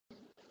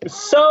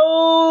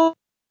So,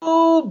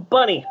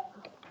 Bunny,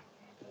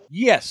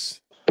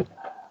 Yes.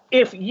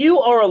 if you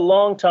are a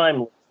long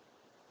time,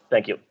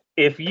 thank you.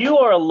 If you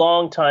are a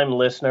long time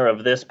listener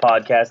of this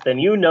podcast, then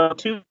you know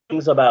two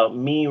things about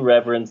me,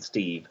 Reverend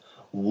Steve.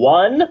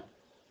 One,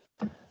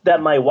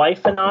 that my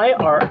wife and I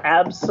are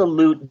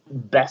absolute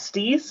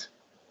besties,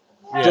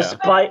 Yeah.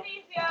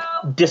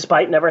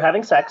 despite never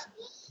having sex.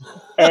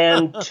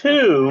 And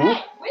two, We've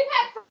had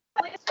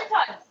at least 3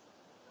 times.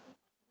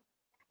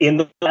 in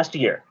the last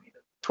year.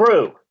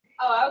 True.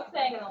 Oh, I was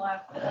saying in the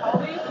last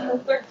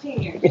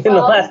 13 years. In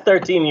the last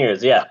 13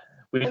 years, yeah.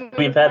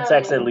 We've had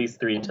sex at least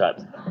 3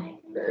 times.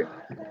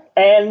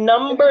 And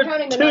number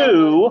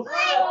two,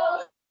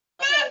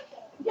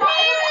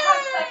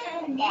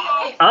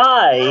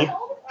 I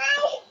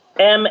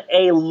am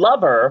a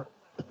lover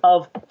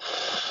of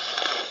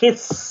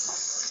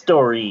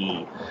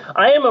history.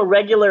 I am a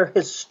regular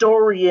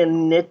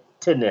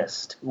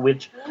historianitinist,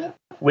 which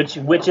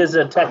is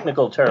a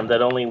technical term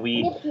that only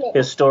we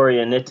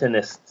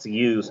historianitinists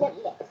use.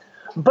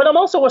 But I'm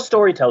also a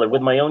storyteller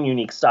with my own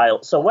unique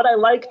style. So what I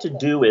like to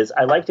do is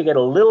I like to get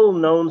a little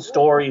known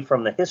story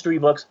from the history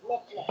books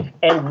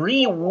and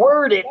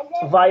reword it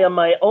via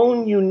my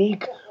own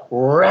unique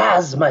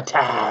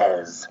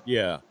razzmatazz.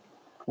 Yeah.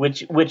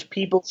 Which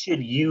people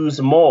should use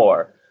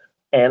more.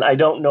 And I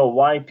don't know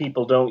why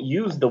people don't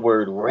use the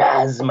word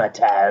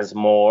razzmatazz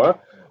more,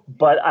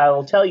 but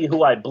I'll tell you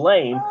who I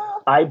blame.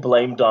 I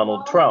blame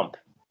Donald Trump.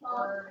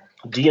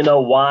 Do you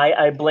know why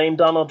I blame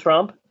Donald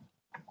Trump?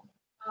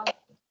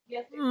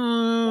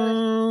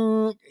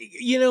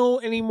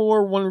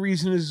 Anymore one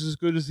reason is as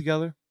good as the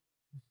other?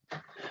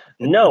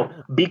 No,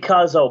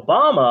 because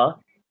Obama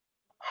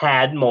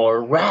had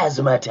more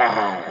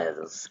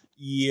razzmatazz.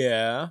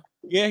 Yeah.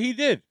 Yeah, he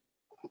did.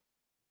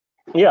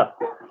 Yeah.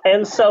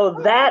 And so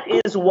that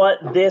is what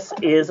this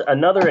is,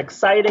 another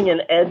exciting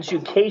and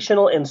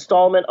educational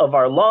installment of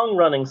our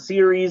long-running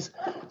series,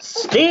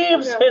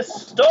 Steve's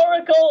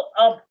Historical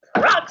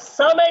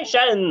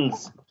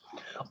Approximations,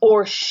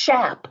 or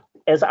SHAP,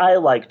 as I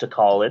like to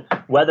call it,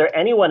 whether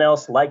anyone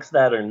else likes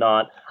that or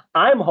not.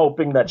 I'm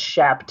hoping that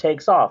SHAP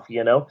takes off,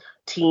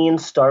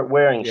 Teens start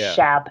wearing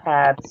SHAP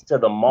hats to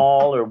the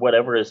mall or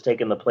whatever has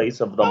taken the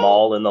place of the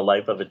mall in the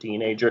life of a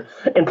teenager.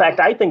 In fact,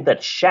 I think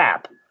that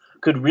SHAP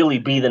could really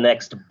be the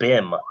next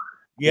BIM,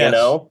 Yes.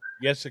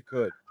 Yes, it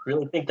could.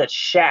 Really think that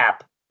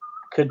SHAP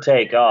could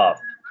take off.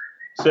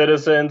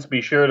 Citizens,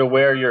 be sure to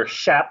wear your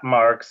SHAP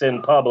marks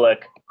in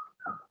public.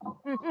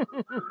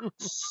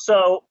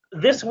 So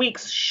this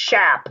week's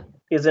SHAP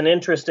is an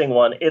interesting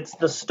one. It's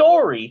the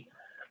story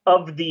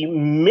of the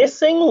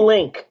missing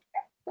link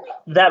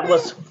that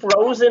was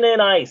frozen in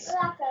ice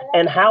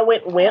and how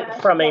it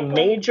went from a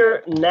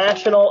major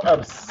national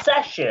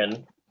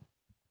obsession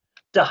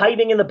to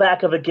hiding in the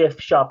back of a gift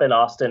shop in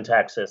Austin,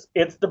 Texas.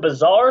 It's the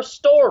bizarre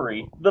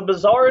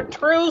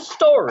true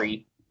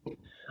story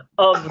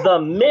of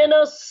the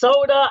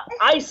Minnesota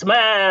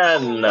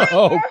Iceman.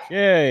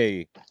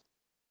 Okay.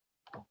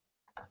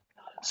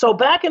 So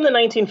back in the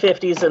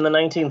 1950s and the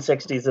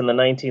 1960s and the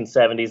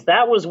 1970s,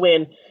 that was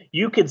when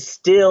you could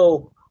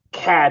still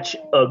catch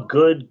a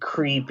good,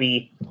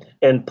 creepy,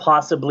 and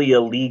possibly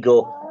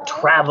illegal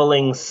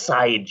traveling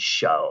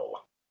sideshow.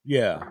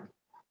 Yeah.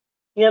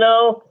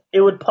 It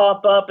would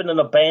pop up in an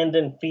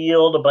abandoned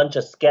field, a bunch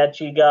of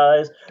sketchy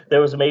guys. There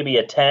was maybe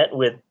a tent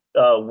with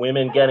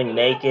women getting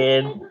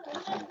naked,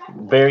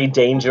 very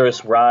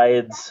dangerous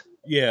rides.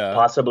 Yeah.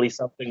 Possibly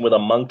something with a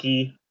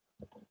monkey.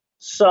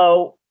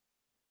 So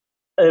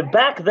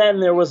back then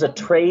there was a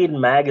trade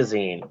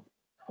magazine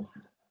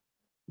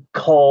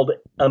called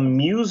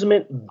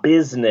Amusement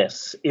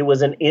Business. It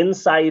was an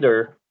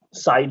insider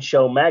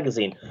sideshow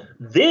magazine.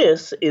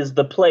 This is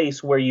the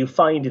place where you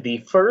find the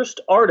first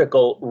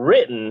article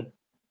written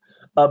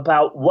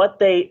about what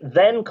they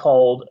then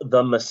called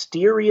the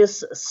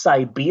mysterious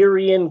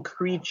Siberian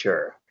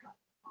creature.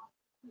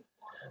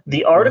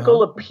 The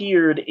article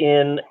appeared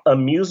in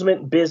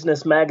Amusement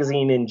Business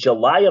magazine in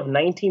July of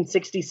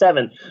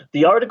 1967.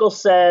 The article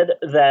said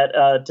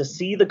that to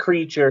see the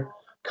creature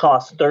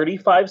cost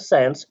 35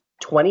 cents,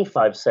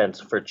 25 cents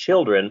for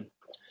children.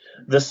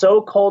 The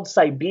so-called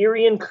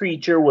Siberian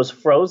creature was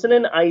frozen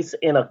in ice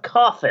in a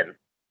coffin.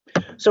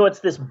 So it's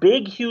this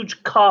big,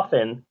 huge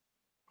coffin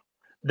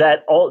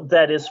that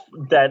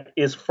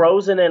is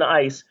frozen in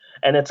ice,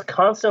 and it's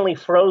constantly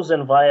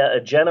frozen via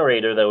a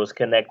generator that was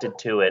connected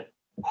to it.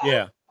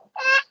 Yeah.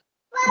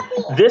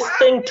 This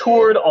thing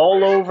toured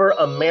all over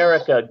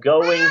America,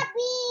 going.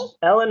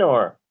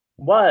 Eleanor,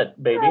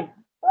 what, baby?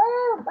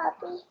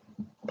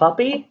 Puppy?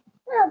 Puppy?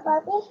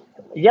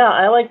 Yeah,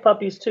 I like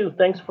puppies too.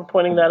 Thanks for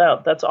pointing that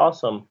out. That's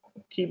awesome.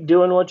 Keep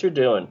doing what you're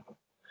doing.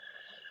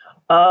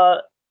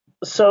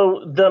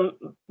 So the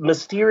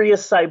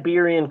mysterious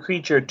Siberian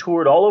creature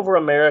toured all over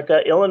America,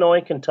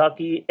 Illinois,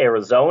 Kentucky,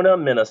 Arizona,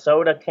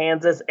 Minnesota,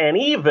 Kansas, and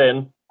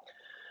even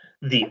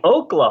the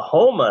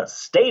Oklahoma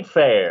State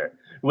Fair.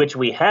 which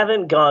we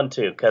haven't gone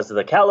to because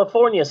the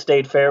California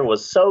State Fair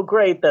was so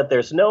great that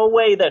there's no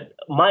way that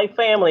my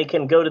family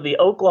can go to the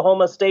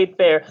Oklahoma State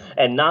Fair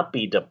and not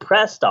be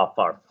depressed off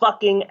our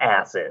fucking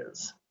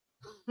asses.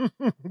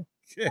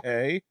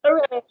 Okay.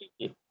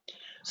 Hooray.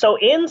 So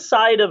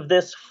inside of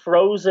this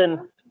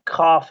frozen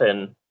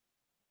coffin,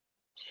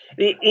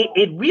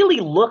 it really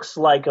looks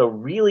like a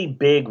really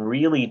big,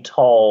 really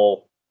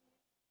tall,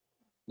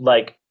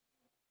 like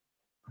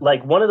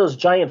one of those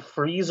giant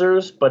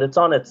freezers, but it's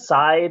on its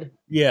side.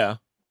 Yeah.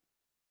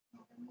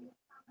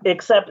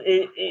 Except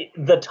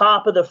the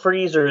top of the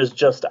freezer is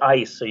just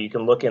ice, so you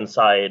can look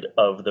inside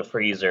of the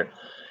freezer.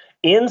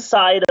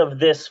 Inside of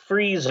this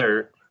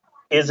freezer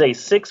is a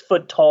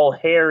 6-foot-tall,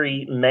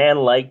 hairy,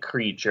 man-like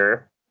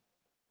creature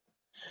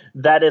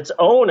that its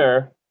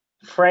owner,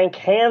 Frank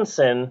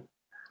Hansen,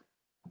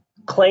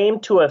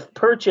 claimed to have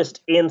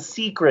purchased in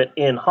secret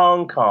in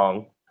Hong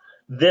Kong.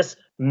 This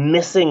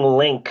missing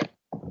link.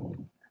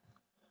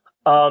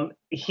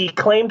 He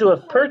claimed to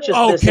have purchased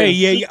this in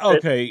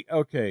secret.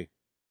 Okay,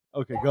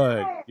 go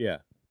ahead. Yeah.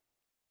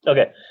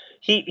 Okay.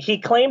 He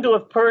claimed to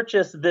have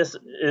purchased this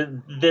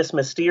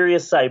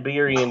mysterious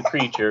Siberian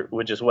creature,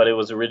 which is what it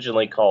was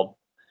originally called,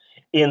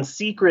 in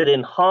secret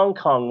in Hong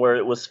Kong, where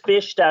it was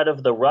fished out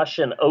of the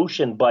Russian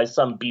Ocean by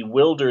some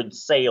bewildered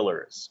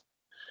sailors.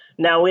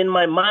 Now, in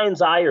my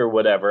mind's eye or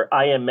whatever,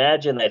 I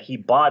imagine that he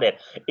bought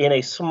it in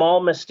a small,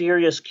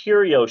 mysterious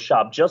curio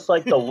shop, just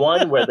like the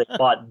one where they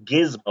bought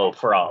Gizmo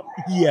from.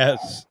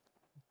 Yes.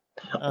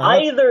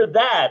 Either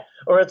that,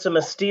 or it's a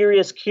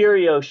mysterious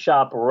curio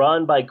shop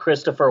run by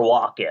Christopher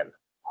Walken.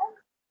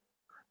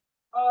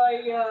 Or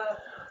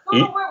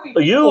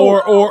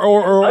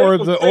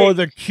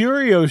the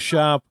curio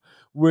shop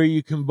where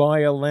you can buy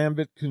a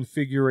Lambert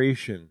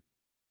configuration.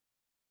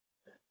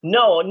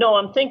 No,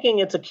 I'm thinking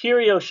it's a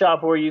curio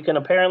shop where you can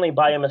apparently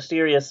buy a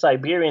mysterious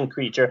Siberian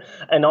creature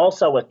and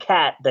also a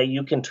cat that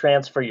you can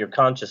transfer your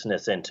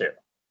consciousness into.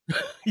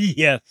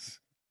 Yes.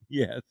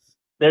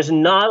 There's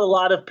not a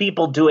lot of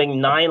people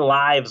doing 9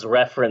 Lives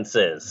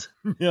references.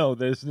 No,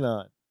 there's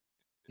not.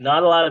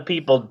 Not a lot of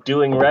people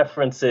doing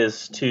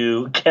references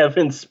to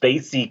Kevin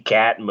Spacey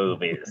cat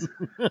movies.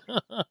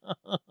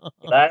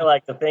 I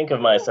like to think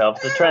of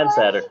myself as a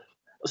trendsetter.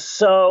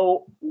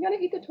 So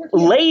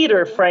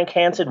later, Frank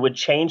Hansen would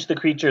change the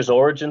creature's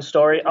origin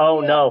story. Oh,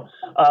 no.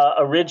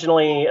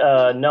 Originally,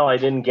 no, I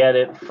didn't get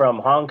it from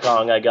Hong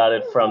Kong. I got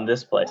it from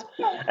this place.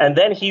 And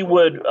then he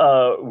would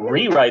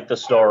rewrite the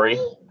story.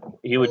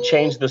 He would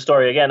change the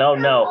story again. Oh,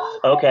 no.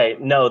 Okay,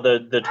 no,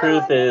 the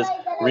truth is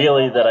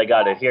really that I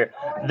got it here.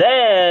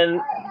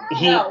 Then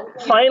he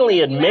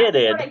finally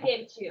admitted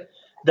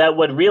that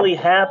what really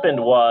happened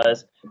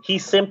was he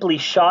simply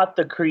shot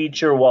the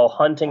creature while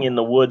hunting in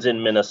the woods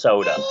in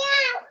Minnesota.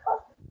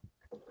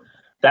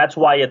 That's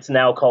why it's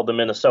now called the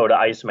Minnesota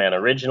Iceman.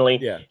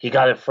 Originally, he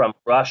got it from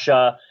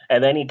Russia,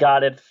 and then he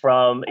bought it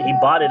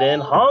in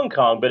Hong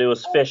Kong, but it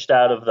was fished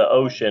out of the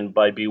ocean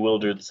by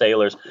bewildered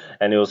sailors,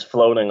 and it was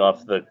floating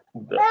off the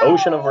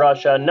ocean of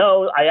Russia.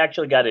 No, I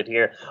actually got it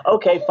here.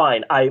 Okay,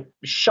 fine. I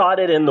shot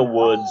it in the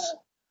woods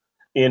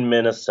in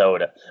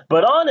Minnesota.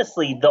 But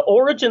honestly, the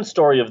origin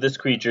story of this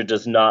creature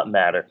does not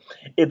matter.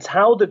 It's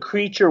how the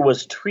creature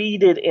was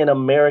treated in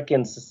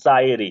American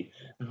society.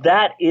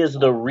 That is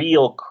the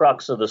real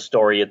crux of the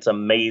story. It's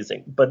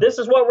amazing. But this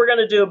is what we're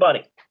going to do,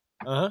 Bunny.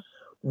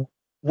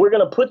 We're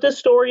going to put this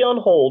story on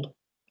hold,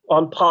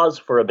 on pause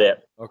for a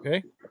bit.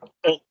 Okay.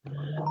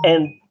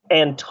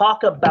 And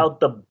talk about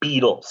the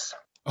Beatles.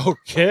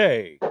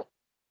 Okay.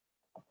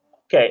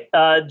 Okay,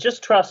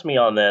 just trust me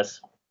on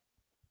this.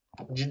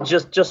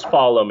 Just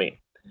follow me.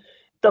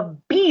 The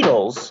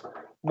Beatles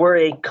were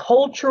a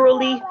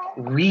culturally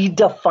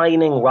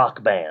redefining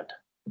rock band.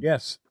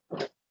 Yes.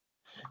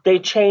 They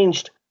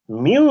changed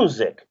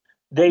music.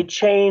 They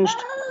changed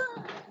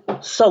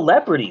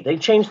celebrity. They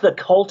changed the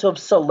cult of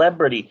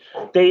celebrity.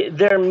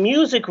 Their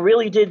music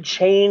really did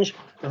change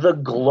the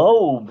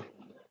globe.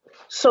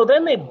 So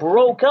then they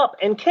broke up.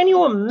 And can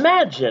you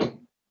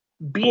imagine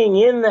being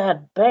in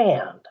that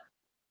band?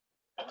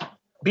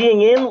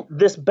 Being in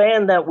this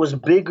band that was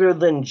bigger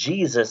than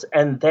Jesus,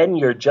 and then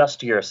you're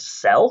just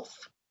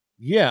yourself?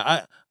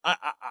 Yeah,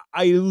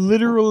 I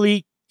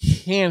literally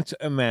can't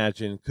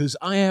imagine, because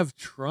I have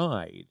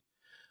tried,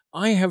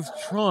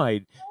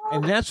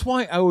 and that's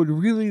why I would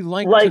really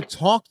like to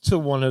talk to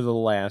one of the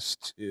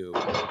last two.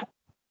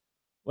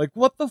 Like,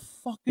 what the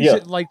fuck is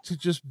it like to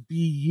just be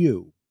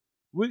you?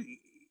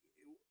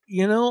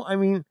 I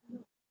mean,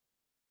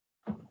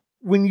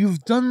 when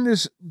you've done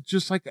this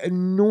just like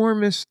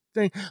enormous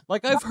thing,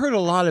 like I've heard a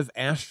lot of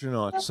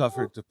astronauts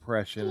suffer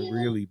depression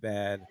really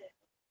bad,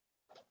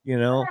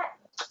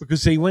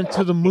 because they went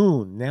to the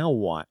moon. Now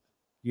what?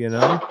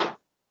 Yeah.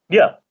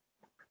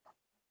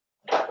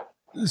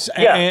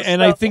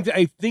 And I think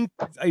the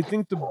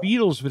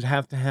Beatles would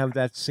have to have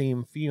that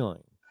same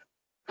feeling.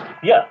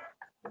 Yeah.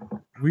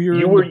 We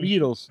were the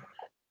Beatles.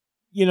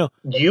 you know,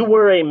 You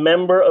were a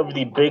member of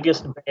the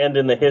biggest band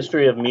in the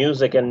history of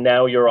music, and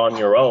now you're on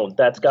your own.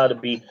 That's got to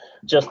be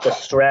just the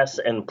stress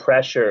and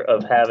pressure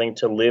of having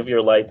to live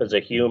your life as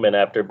a human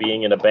after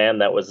being in a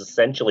band that was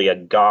essentially a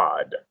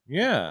god.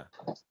 yeah.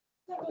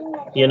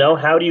 You know,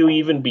 how do you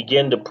even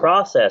begin to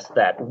process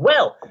that?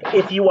 Well,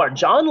 if you are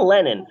John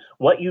Lennon,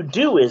 what you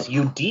do is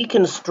you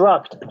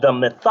deconstruct the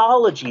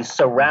mythology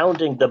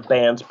surrounding the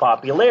band's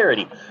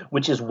popularity,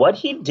 which is what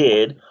he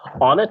did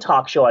on a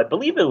talk show. I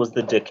believe it was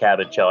the Dick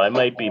Cavett show. I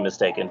might be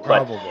mistaken.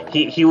 But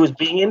Probably. he was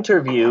being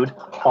interviewed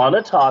on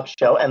a talk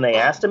show, and they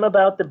asked him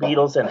about the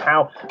Beatles and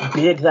how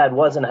big that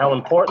was and how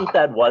important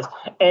that was.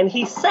 And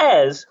he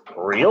says,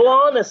 real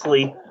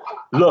honestly,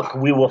 look,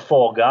 we were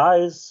four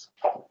guys.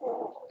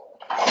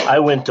 I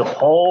went to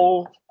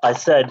Paul. I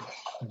said,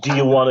 do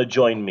you want to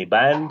join me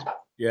band?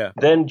 Yeah.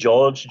 Then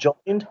George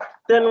joined.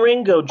 Then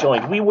Ringo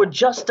joined. We were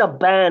just a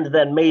band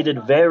that made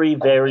it very,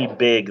 very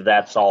big.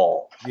 That's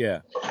all.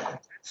 Yeah.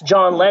 It's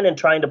John Lennon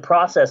trying to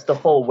process the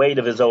full weight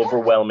of his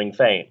overwhelming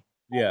fame.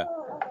 Yeah.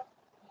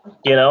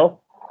 You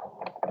know?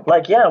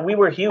 Like, yeah, we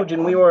were huge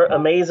and we were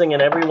amazing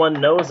and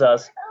everyone knows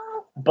us,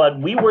 but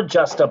we were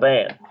just a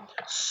band.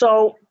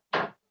 So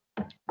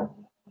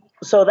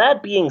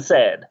that being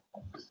said,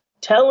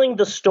 telling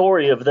the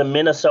story of the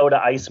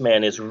Minnesota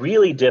Iceman is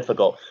really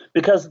difficult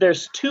because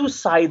there's two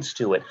sides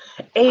to it.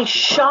 A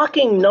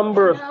shocking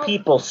number of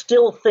people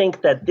still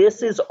think that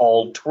this is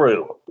all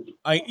true.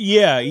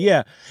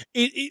 Yeah.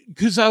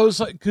 Because I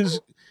was like,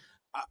 because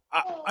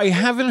I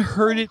haven't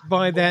heard it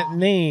by that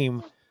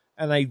name,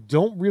 and I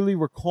don't really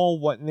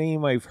recall what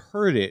name I've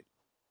heard it.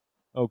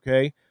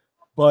 Okay,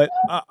 but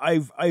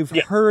I've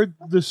Yeah. heard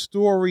the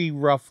story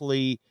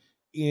roughly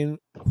in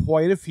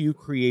quite a few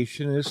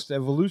creationist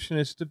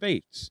evolutionist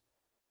debates.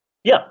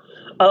 Yeah,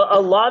 a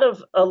lot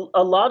of,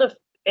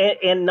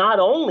 and not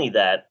only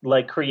that,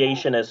 like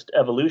creationist,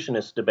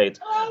 evolutionist debates,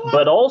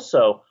 but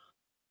also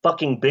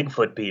fucking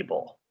Bigfoot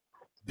people.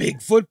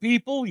 Bigfoot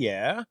people,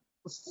 yeah.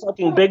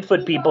 Fucking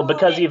Bigfoot people,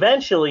 because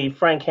eventually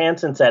Frank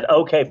Hansen said,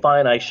 okay,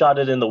 fine, I shot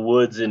it in the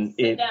woods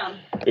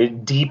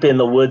deep in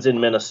the woods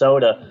in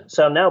Minnesota.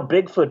 So now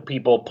Bigfoot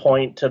people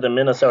point to the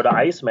Minnesota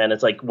Iceman.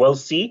 It's like, well,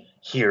 see,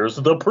 here's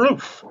the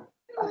proof.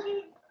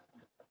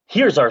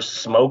 Here's our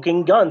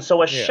smoking gun.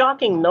 So a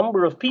shocking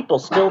number of people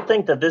still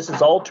think that this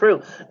is all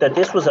true, that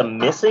this was a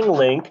missing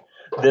link,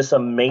 this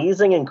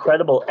amazing,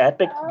 incredible,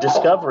 epic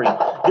discovery.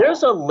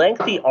 There's a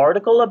lengthy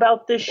article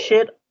about this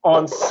shit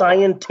on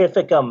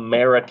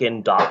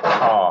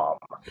scientificamerican.com.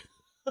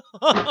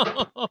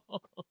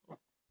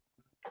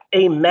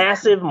 A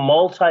massive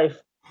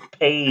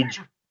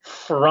multi-page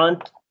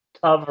front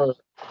cover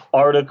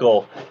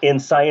article in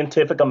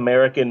Scientific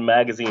American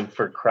magazine,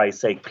 for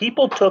Christ's sake.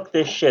 People took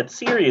this shit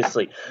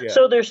seriously. Yeah.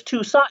 So there's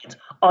two sides.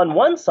 On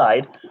one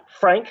side,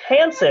 Frank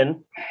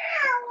Hansen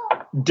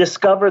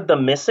discovered the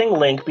missing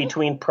link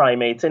between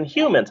primates and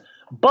humans.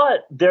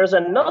 But there's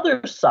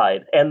another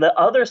side, and the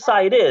other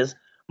side is,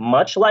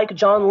 much like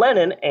John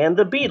Lennon and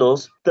the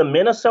Beatles, the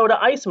Minnesota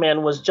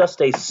Iceman was just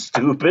a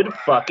stupid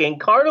fucking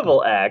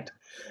carnival act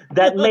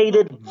that made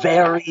it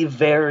very,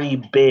 very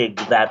big,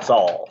 that's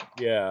all.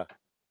 Yeah.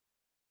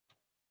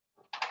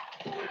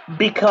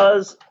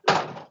 Because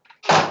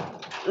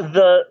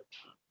the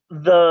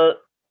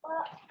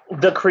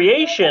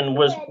creation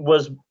was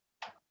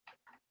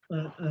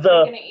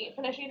the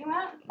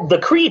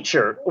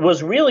creature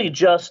was really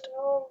just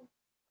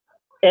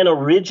an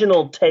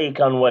original take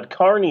on what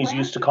carnies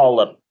used to call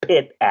a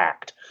pit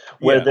act,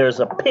 where there's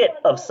a pit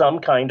of some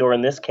kind, or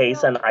in this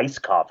case, an ice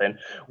coffin,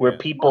 where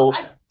people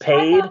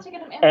paid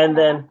and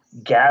then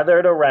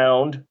gathered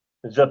around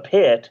the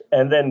pit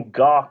and then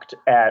gawked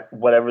at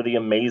whatever the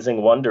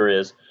amazing wonder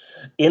is.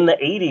 In the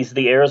 80s,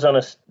 the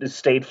Arizona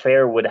State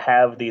Fair would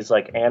have these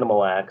like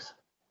animal acts.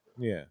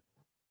 Yeah.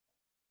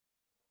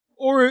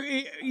 Or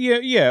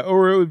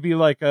or it would be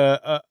like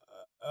a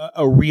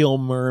real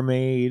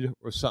mermaid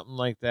or something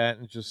like that,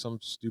 and just some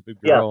stupid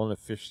girl in a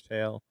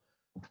fishtail.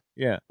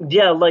 Yeah.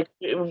 Yeah, like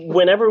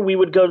whenever we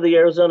would go to the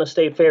Arizona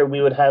State Fair,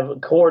 we would have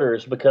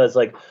quarters because,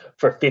 like,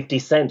 for 50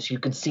 cents, you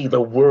could see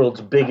the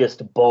world's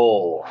biggest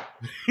bull.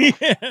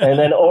 Yeah. And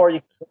then, or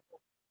you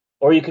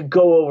could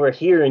go over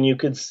here and you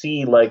could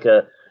see like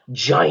a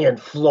giant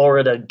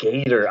Florida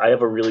gator. I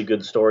have a really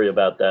good story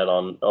about that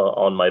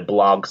on my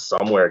blog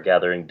somewhere,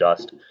 Gathering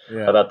Dust,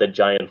 about the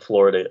giant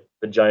Florida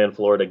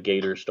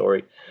gator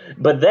story.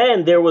 But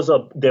then there was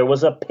a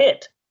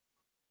pit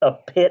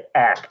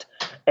act,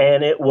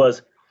 and there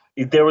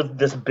was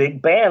this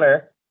big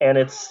banner, and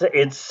it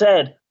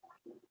said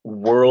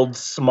 "World's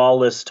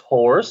Smallest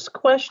Horse?" ?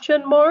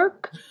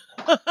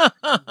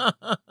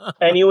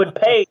 And you would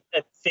pay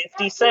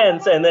 50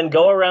 cents and then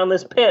go around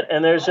this pit,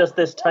 and there's just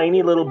this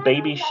tiny little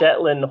baby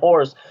Shetland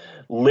horse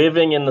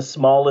living in the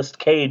smallest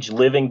cage,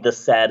 living the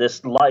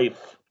saddest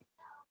life.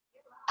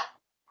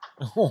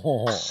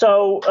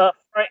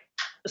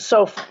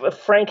 So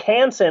Frank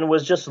Hansen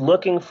was just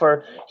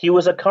he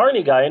was a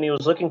carny guy, and he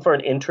was looking for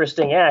an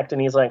interesting act,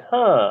 and he's like,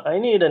 I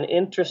need an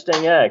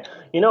interesting act.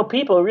 You know,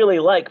 people really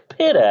like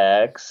pit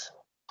acts.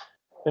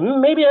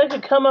 And maybe I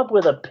could come up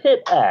with a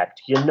pit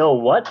act. You know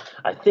what?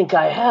 I think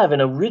I have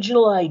an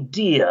original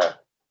idea.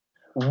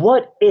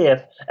 What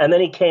if? And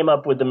then he came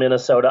up with the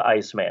Minnesota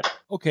Iceman.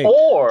 Okay.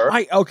 Or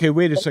Okay,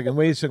 wait a second.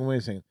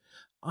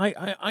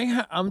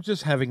 I'm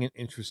just having an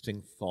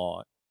interesting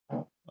thought.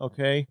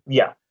 Okay?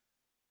 yeah,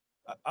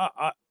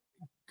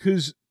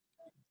 Because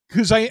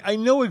I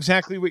know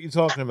exactly what you're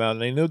talking about,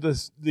 and I know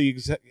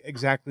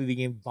exactly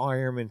the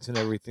environment and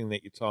everything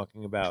that you're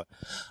talking about.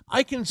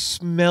 I can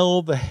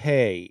smell the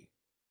hay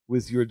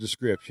with your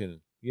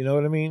description. You know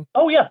what I mean?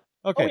 oh yeah,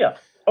 Okay. oh yeah,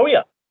 oh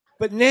yeah.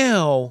 But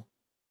now,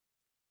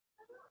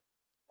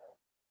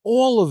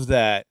 all of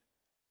that,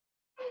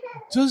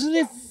 doesn't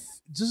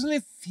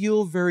it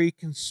feel very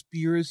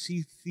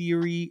conspiracy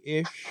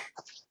theory-ish?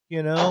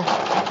 You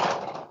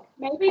know?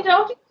 Maybe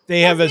don't.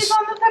 They have a He's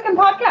on the second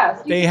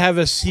podcast. they have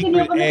a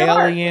secret open the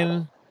door.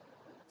 alien.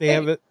 They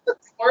have a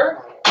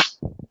Or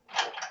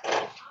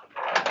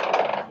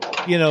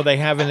they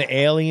have an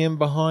alien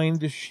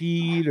behind the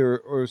sheet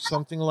or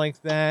something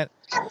like that.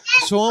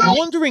 So I'm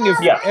wondering if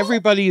Yeah.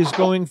 everybody is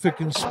going for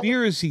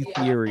conspiracy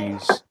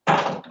theories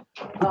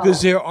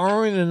because there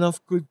aren't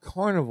enough good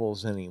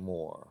carnivals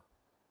anymore.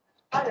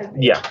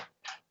 Yeah.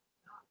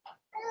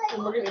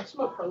 And we're getting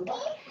smoke from them.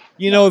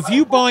 If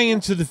you buy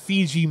into the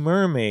Fiji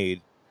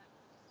mermaid,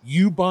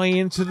 you buy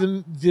into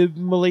the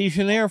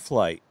Malaysian air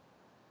flight.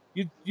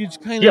 You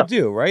kind of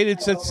do, right?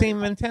 It's that same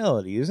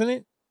mentality, isn't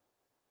it?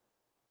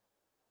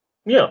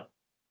 Yeah.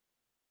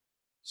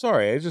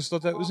 Sorry, I just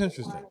thought that was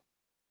interesting.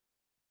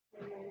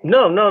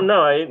 No.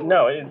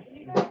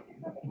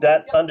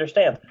 That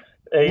understands.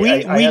 I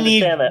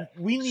understand that.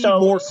 We need So-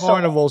 more so-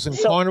 carnivals, and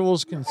so-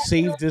 carnivals can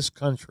save this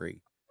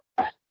country.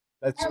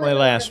 That's my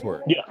last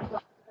word. Yeah.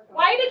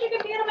 Why did you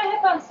get me out of my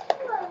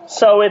headphones?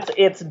 So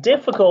it's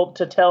difficult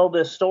to tell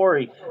this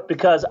story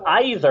because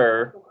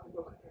either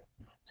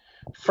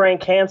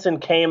Frank Hansen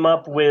came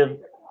up with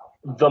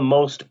the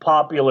most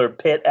popular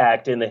pit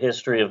act in the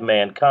history of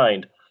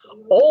mankind,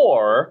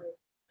 or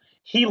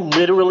he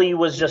literally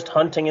was just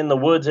hunting in the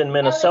woods in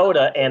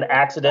Minnesota and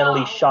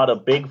accidentally shot a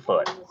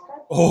Bigfoot.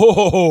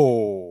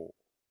 Oh.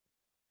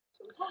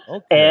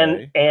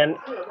 Okay.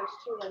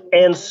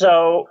 And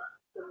so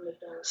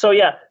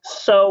yeah.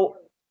 So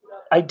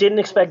I didn't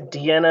expect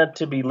Deanna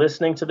to be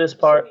listening to this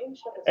part,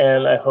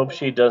 and I hope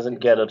she doesn't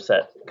get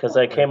upset because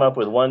I came up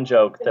with one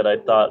joke that I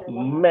thought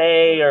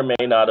may or may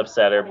not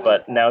upset her,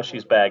 but now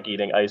she's back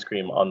eating ice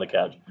cream on the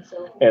couch.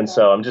 And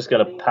so I'm just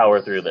going to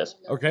power through this.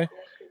 Okay.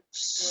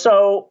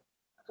 So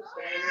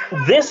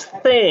this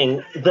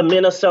thing, the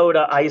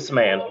Minnesota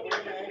Iceman,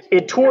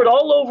 it toured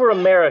all over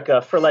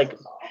America for like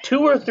 2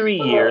 or 3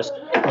 years,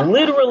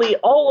 literally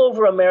all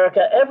over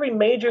America, every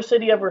major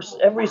city,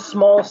 every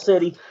small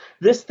city.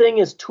 This thing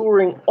is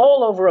touring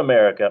all over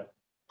America.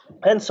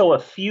 And so a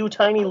few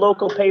tiny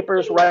local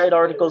papers write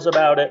articles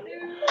about it.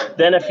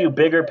 Then a few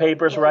bigger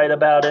papers write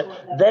about it.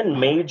 Then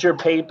major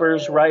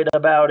papers write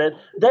about it.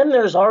 Then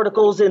there's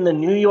articles in the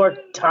New York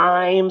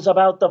Times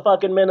about the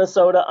fucking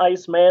Minnesota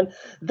Iceman.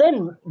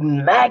 Then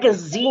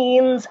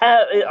magazines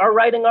are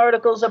writing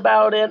articles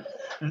about it.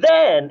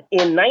 Then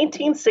in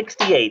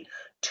 1968,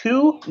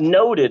 2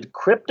 noted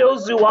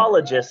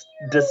cryptozoologists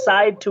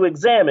decide to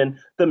examine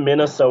the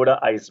Minnesota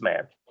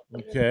Iceman.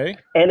 Okay.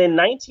 And in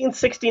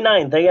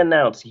 1969, they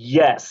announced,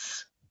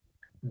 yes,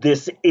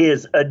 this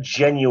is a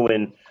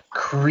genuine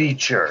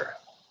creature.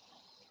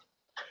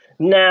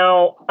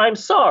 Now, I'm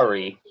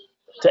sorry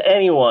to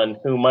anyone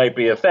who might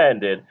be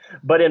offended,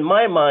 but in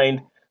my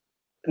mind,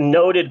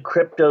 noted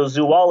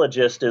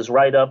cryptozoologist is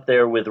right up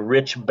there with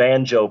rich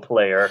banjo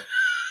player.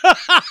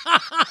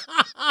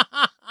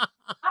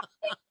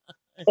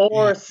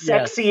 Or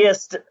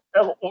sexiest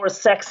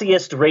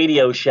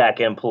Radio Shack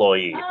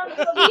employee.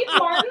 Steve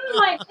Martin,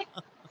 like,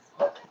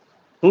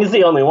 He's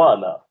the only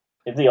one, though.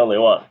 He's the only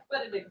one.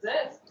 but it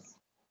exists.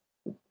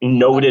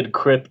 Noted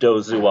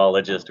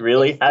cryptozoologist.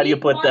 Really? How do you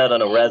put that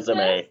on a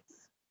resume?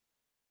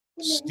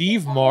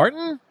 Steve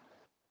Martin?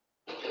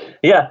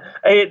 Yeah,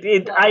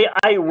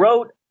 I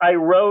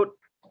wrote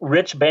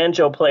rich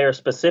banjo player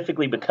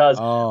specifically because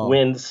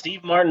when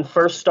Steve Martin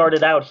first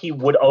started out, he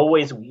would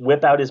always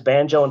whip out his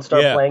banjo and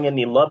start playing it, and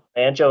he loved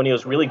banjo, and he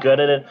was really good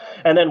at it.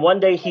 And then one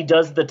day he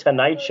does The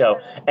Tonight Show,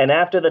 and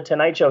after The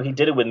Tonight Show, he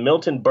did it with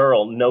Milton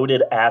Berle,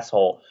 noted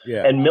asshole.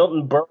 Yeah. And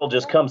Milton Berle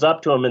just comes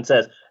up to him and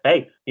says,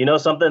 "Hey, you know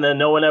something that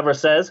no one ever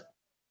says?"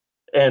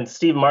 And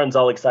Steve Martin's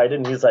all excited,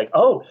 and he's like,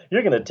 "Oh,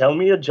 you're going to tell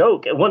me a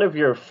joke, one of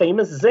your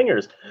famous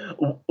zingers.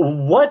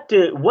 What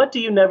do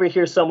you never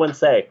hear someone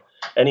say?"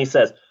 And he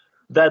says,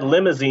 "That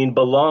limousine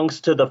belongs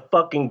to the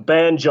fucking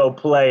banjo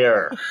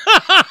player."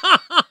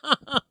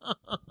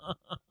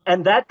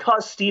 And that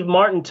caused Steve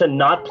Martin to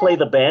not play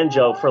the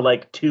banjo for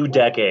like 2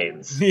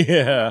 decades.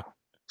 Yeah.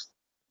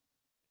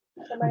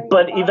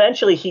 But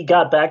eventually he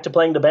got back to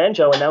playing the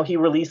banjo, and now he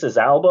releases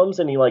albums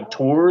and he like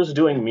tours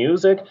doing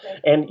music.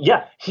 And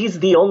yeah, he's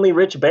the only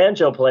rich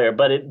banjo player.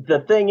 But the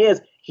thing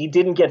is, He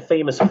didn't get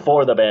famous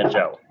for the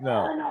banjo.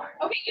 No.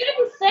 Okay, you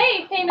didn't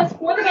say famous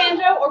for the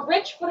banjo or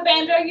rich for the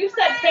banjo. You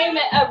said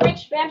famous, a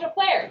rich banjo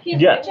player.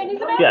 He's rich and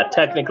he's a banjo Yeah, player.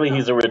 technically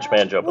he's a rich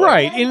banjo player.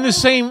 Right. In the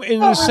same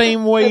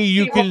way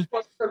you can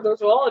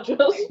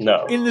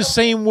No. in the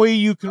same way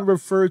you can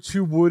refer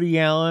to Woody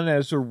Allen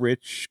as a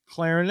rich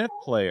clarinet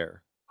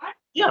player.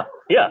 Yeah.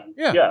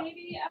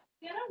 Maybe,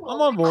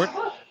 I'm on board.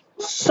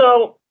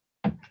 So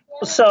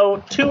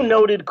two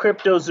noted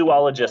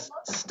cryptozoologists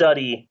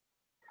study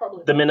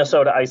the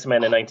Minnesota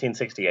Iceman in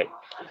 1968.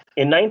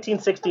 In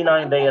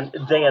 1969,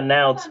 they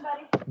announced,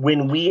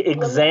 when we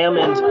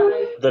examined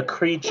the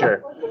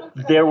creature,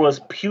 there was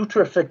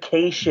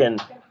putrefaction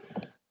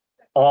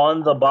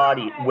on the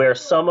body where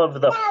some of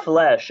the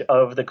flesh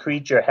of the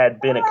creature had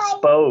been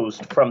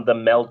exposed from the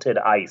melted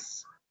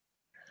ice.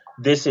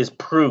 This is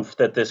proof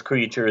that this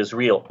creature is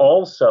real.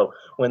 Also,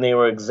 when they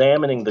were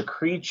examining the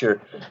creature,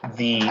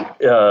 the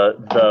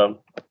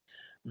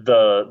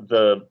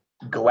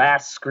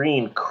glass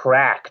screen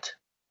cracked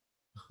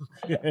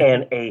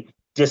and a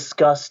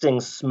disgusting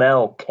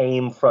smell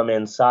came from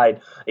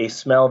inside, a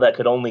smell that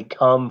could only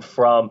come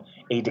from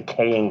a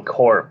decaying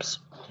corpse.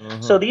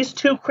 So these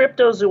two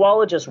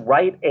cryptozoologists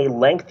write a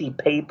lengthy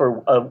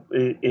paper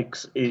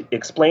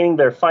explaining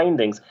their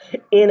findings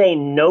in a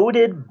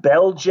noted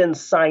Belgian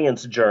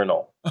science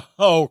journal.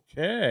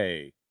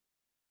 Okay.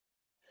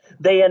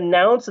 They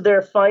announce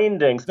their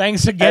findings.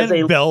 Thanks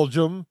again,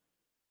 Belgium.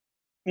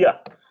 Yeah.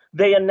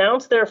 They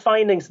announce their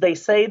findings. They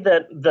say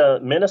that the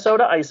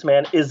Minnesota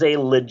Iceman is a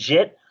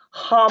legit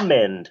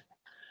homid,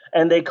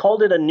 and they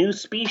called it a new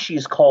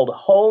species called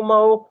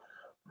Homo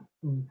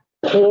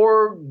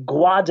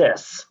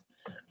porguidus.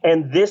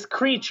 And this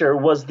creature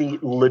was the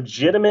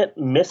legitimate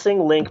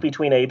missing link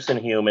between apes and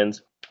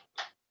humans.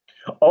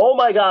 Oh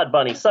my God,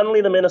 Bunny.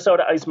 Suddenly the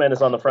Minnesota Iceman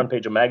is on the front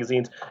page of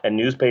magazines and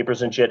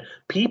newspapers and shit.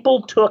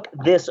 People took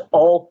this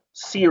all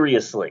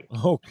seriously.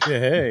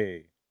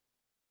 Okay.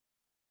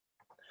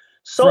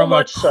 So From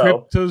much a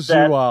so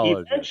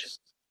cryptozoologist. that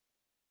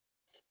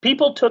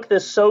people took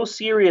this so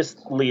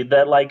seriously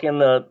that, like, in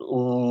the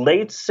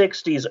late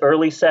 60s,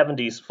 early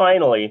 70s,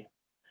 finally,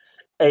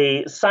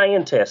 a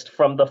scientist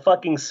from the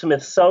fucking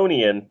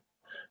Smithsonian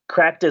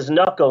cracked his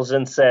knuckles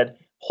and said,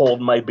 "Hold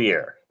my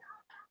beer."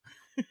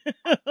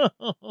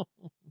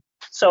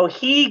 So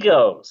he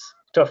goes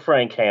to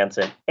Frank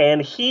Hansen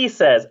and he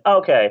says,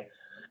 "Okay,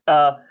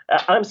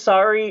 I'm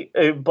sorry,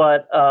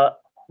 but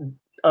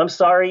I'm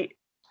sorry,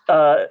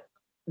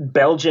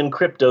 Belgian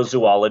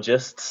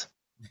cryptozoologists.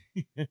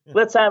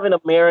 Let's have an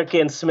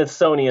American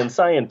Smithsonian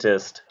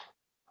scientist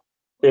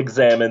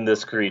examine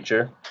this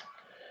creature."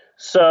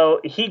 So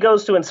he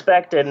goes to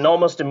inspect it, and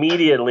almost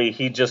immediately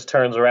he just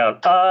turns around.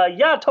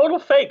 Yeah, total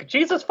fake.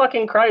 Jesus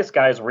fucking Christ,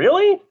 guys,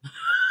 really?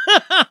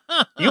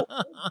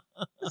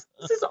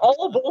 This is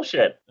all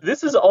bullshit.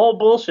 This is all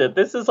bullshit.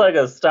 This is like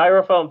a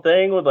styrofoam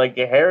thing with like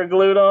hair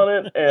glued on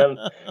it, and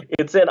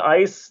it's in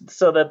ice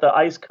so that the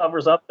ice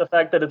covers up the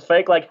fact that it's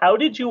fake. Like, how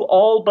did you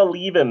all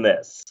believe in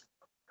this?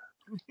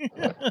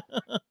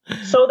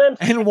 So then,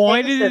 and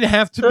why did it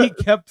have to be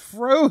kept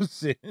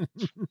frozen?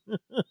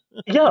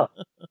 Yeah.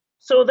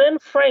 So then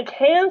Frank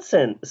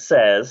Hansen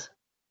says,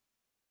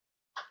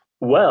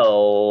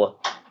 "Well,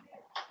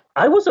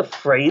 I was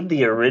afraid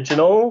the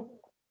original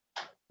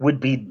would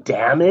be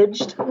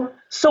damaged,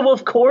 so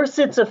of course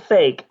it's a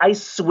fake. I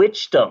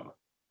switched them."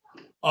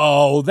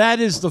 Oh, that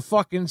is the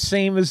fucking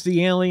same as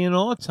the alien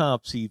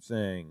autopsy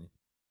thing.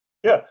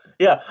 Yeah.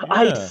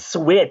 I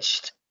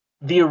switched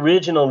the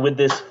original with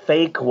this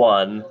fake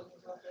one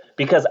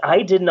because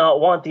I did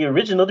not want the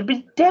original to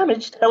be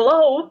damaged.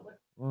 Hello?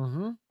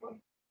 Mm-hmm.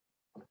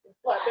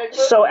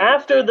 So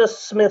after the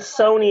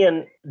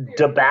Smithsonian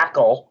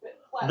debacle,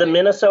 the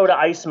Minnesota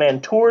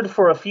Iceman toured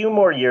for a few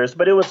more years,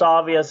 but it was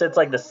obvious. It's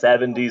like the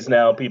 70s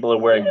now. People are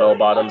wearing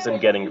bell-bottoms and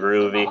getting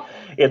groovy.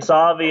 It's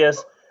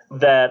obvious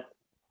that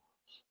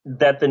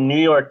the New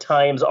York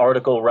Times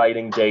article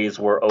writing days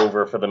were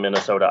over for the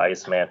Minnesota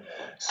Iceman.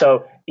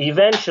 So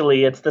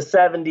eventually, it's the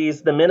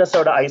 70s. The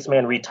Minnesota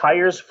Iceman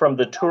retires from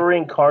the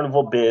touring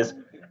carnival biz,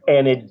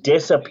 and it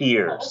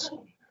disappears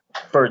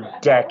for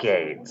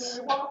decades.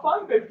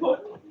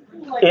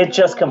 It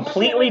just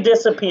completely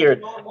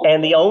disappeared,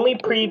 and the only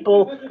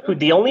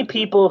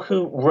people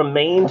who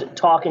remained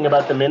talking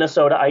about the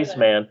Minnesota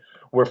Iceman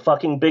were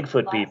fucking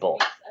Bigfoot people.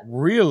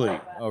 Really?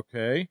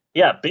 Okay.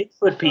 Yeah,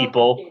 Bigfoot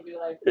people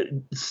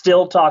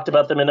still talked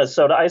about the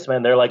Minnesota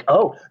Iceman. They're like,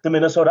 "Oh, the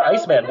Minnesota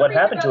Iceman, what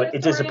happened to it?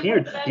 It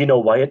disappeared." You know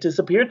why it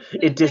disappeared?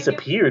 It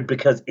disappeared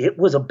because it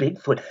was a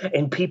Bigfoot,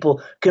 and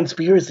people,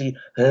 conspiracy.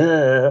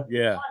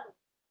 Yeah.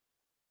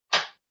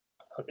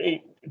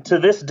 To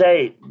this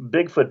day,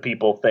 Bigfoot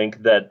people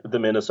think that the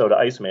Minnesota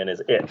Iceman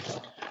is it.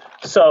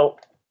 So,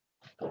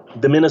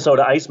 the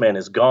Minnesota Iceman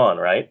is gone,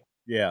 right?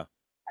 Yeah.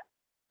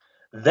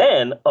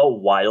 Then a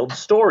wild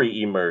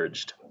story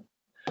emerged.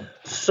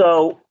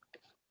 So,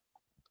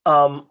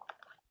 also,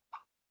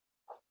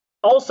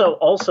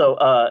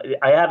 I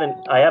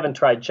haven't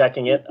tried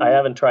checking it. I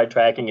haven't tried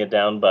tracking it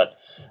down, but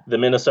the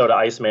Minnesota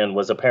Iceman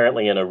was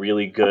apparently in a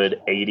really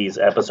good 80s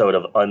episode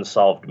of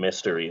Unsolved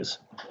Mysteries.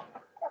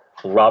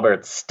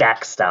 Robert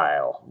Stack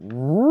style.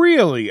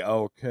 Really?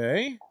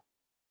 Okay.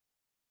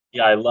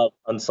 Yeah, I love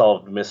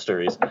Unsolved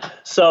Mysteries.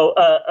 So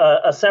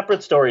a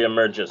separate story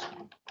emerges.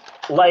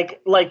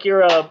 Like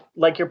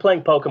you're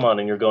playing Pokemon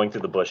and you're going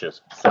through the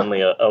bushes.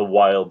 Suddenly a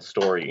wild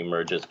story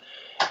emerges.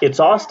 It's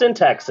Austin,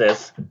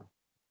 Texas.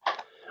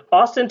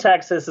 Austin,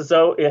 Texas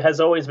it has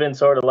always been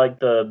sort of like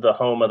the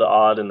home of the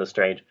odd and the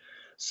strange.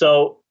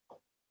 So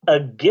a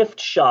gift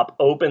shop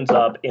opens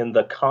up in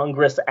the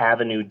Congress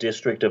Avenue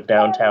district of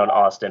downtown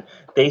Austin.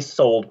 They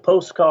sold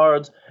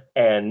postcards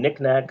and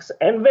knickknacks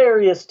and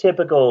various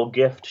typical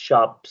gift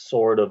shop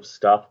sort of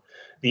stuff.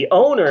 The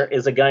owner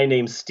is a guy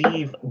named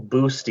Steve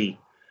Boosty,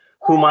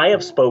 whom I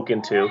have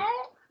spoken to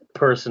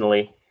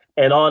personally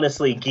and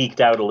honestly geeked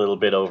out a little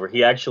bit over.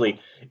 He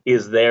actually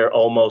is there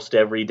almost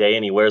every day,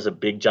 and he wears a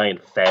big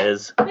giant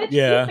fez.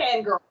 Yeah.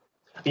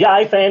 Yeah,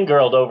 I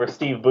fangirled over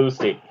Steve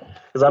Boosty.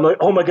 Because I'm like,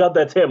 oh my God,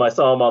 that's him. I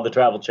saw him on the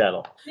Travel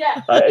Channel.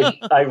 Yeah.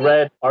 I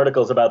read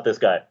articles about this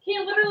guy. He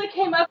literally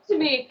came up to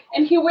me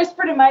and he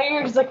whispered in my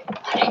ear, he's like,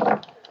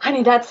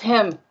 honey, that's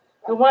him.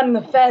 The one in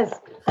the fez.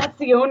 That's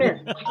the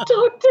owner. Like,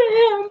 talk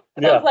to him.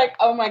 And I was like,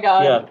 oh my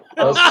God. Yeah,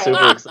 I was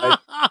super excited.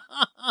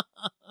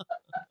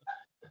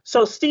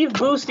 So Steve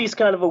Boosty's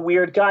kind of a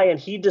weird guy, and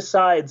he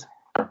decides,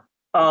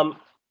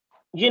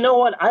 you know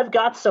what? I've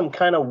got some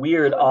kind of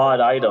weird,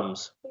 odd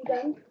items.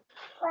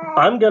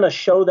 I'm going to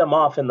show them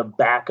off in the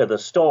back of the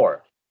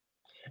store.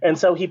 And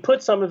so he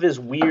put some of his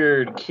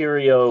weird,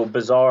 curio,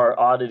 bizarre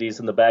oddities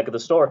in the back of the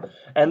store.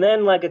 And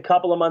then like a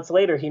couple of months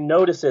later, he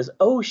notices,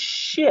 oh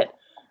shit,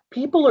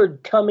 people are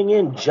coming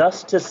in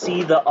just to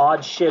see the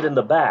odd shit in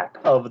the back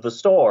of the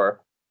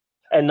store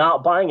and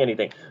not buying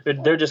anything.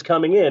 They're just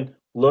coming in,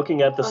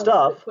 looking at the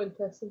stuff,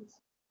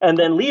 and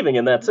then leaving,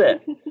 and that's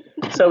it.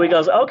 So he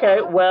goes,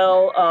 okay,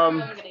 well,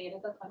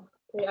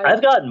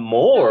 I've got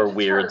more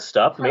weird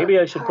stuff. Maybe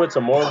I should put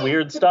some more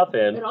weird stuff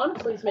in. It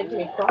honestly is making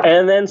me cry.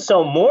 And then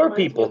so more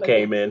people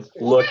came in,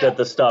 looked at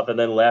the stuff, and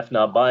then left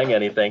not buying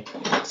anything.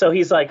 So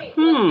he's like,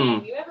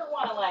 well,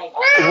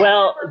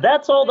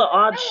 that's all the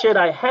odd shit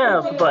I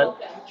have, but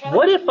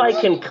what if I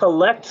can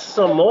collect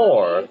some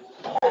more?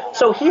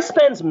 So he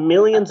spends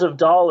millions of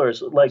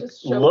dollars like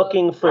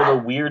looking for the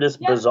weirdest,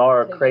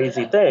 bizarre,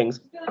 crazy things.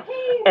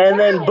 And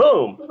then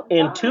boom,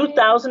 in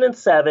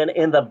 2007,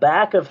 in the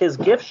back of his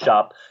gift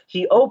shop,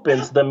 he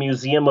opens the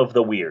Museum of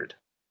the Weird.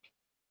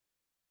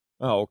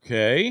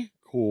 Okay,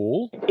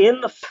 cool.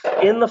 In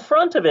the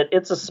front of it,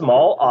 it's a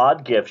small,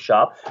 odd gift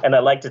shop, and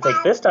I'd like to take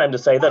this time to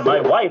say that my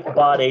wife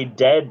bought a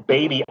dead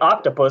baby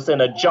octopus in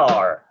a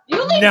jar.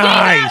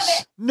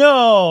 Nice.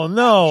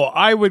 No,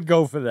 I would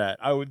go for that.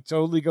 I would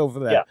totally go for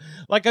that. Yeah.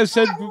 Like I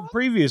said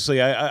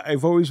previously,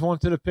 I've always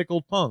wanted a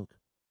pickled punk.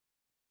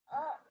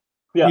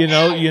 Yeah. You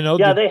know.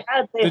 Yeah, they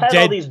had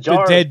all these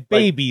jars. The dead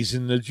babies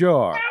in the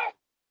jar.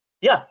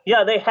 Yeah,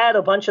 they had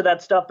a bunch of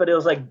that stuff, but it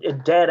was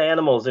like dead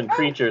animals and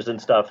creatures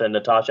and stuff. And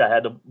Natasha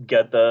had to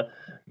get the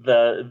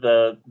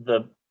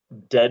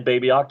dead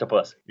baby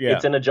octopus. Yeah.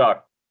 It's in a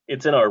jar.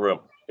 It's in our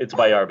room. It's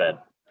by our bed.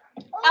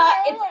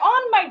 It's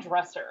on my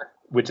dresser.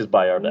 Which is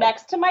by our bed.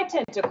 Next to my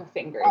tentacle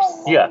fingers.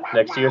 Yeah,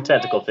 next to your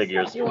tentacle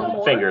fingers,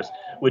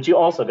 which you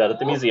also got at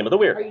the Museum of the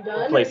Weird.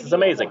 The place is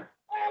amazing.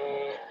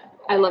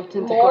 I love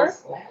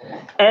tentacles.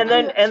 And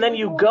then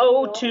you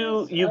go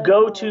to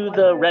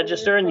the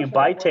register and you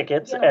buy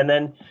tickets, and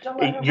then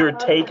you're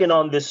taken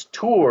on this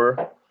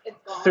tour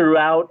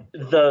throughout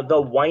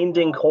the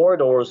winding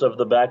corridors of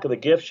the back of the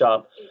gift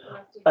shop.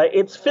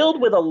 It's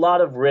filled with a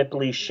lot of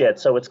Ripley shit.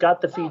 So it's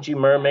got the Fiji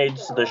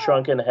mermaids, the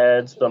shrunken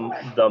heads,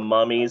 the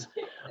mummies,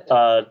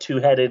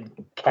 two-headed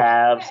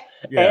calves,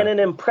 and an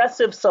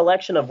impressive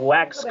selection of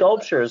wax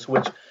sculptures,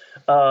 which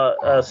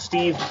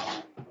Steve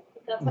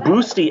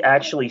Boosty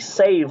actually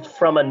saved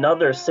from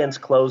another since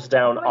closed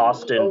down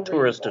Austin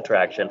tourist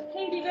attraction.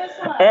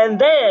 And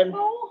then,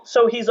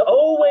 so he's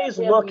always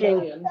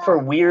looking for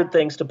weird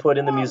things to put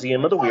in the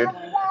Museum of the Weird.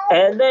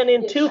 And then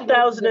in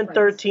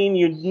 2013,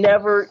 you'd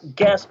never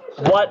guess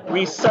what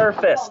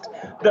resurfaced.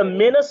 The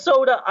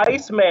Minnesota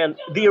Iceman,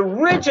 the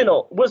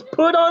original, was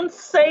put on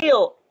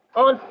sale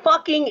on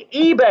fucking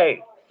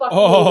eBay.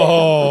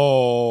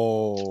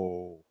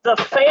 Oh. The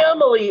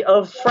family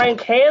of Frank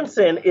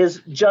Hansen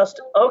is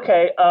just,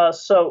 okay,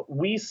 so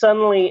we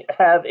suddenly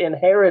have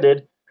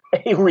inherited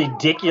a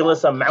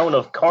ridiculous amount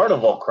of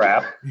carnival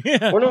crap.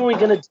 Yeah. When are we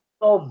going to do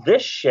all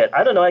this shit?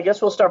 I don't know. I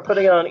guess we'll start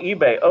putting it on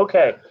eBay.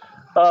 Okay.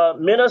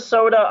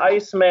 Minnesota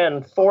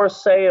Iceman for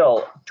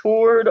sale.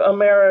 Toured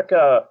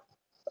America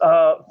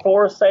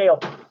for sale.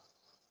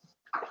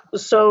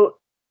 So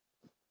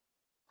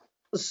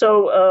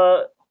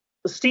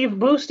Steve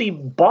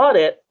Boosty bought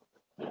it.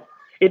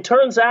 It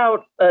turns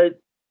out a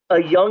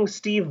young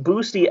Steve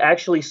Boosty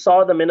actually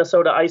saw the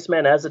Minnesota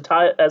Iceman as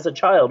a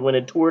child when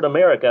it toured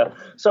America.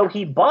 So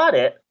he bought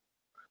it,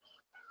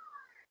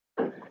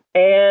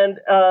 And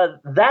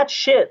that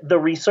shit, the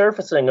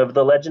resurfacing of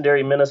the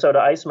legendary Minnesota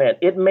Iceman,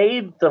 it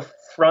made the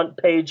front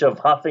page of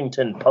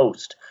Huffington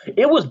Post.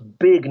 It was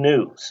big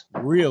news.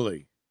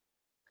 Really?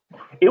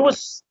 It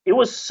was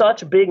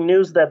such big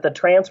news that the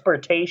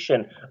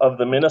transportation of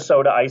the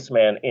Minnesota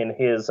Iceman in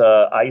his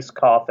ice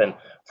coffin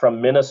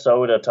from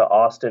Minnesota to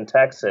Austin,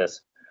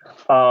 Texas,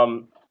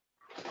 the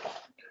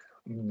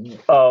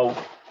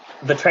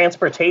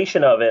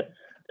transportation of it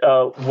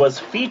was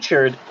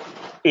featured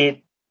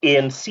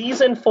in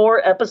season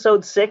 4,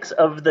 episode 6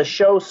 of the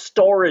show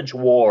Storage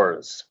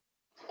Wars.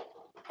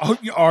 Oh,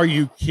 are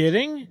you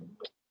kidding?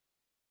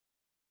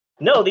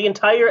 No, the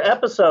entire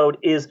episode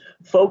is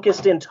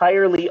focused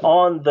entirely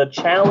on the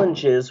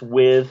challenges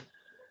with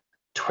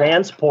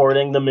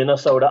transporting the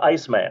Minnesota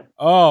Iceman.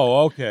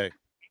 Oh, okay.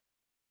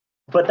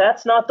 But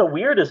that's not the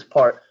weirdest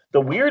part. The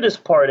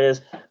weirdest part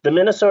is the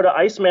Minnesota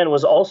Iceman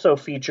was also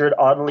featured,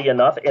 oddly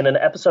enough, in an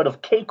episode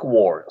of Cake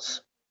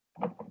Wars.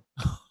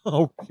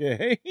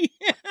 Okay.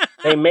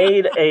 They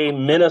made a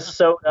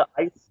Minnesota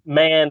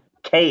Iceman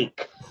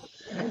cake.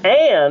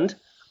 And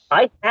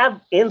I have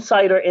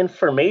insider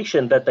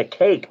information that the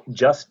cake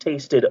just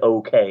tasted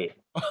okay.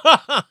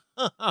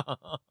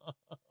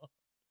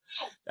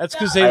 That's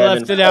because they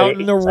left it out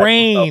in the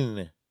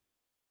rain.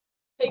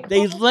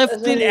 They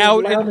left it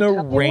out in the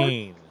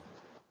rain.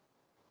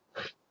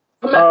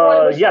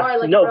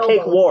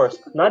 Cake Wars,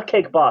 not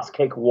Cake Boss,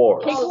 Cake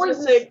Wars. Cake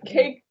Wars,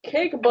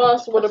 Cake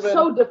Boss would have been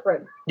so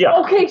different. Yeah.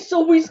 Okay,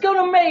 so we's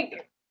gonna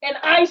make an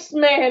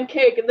Iceman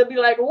cake, and they'll be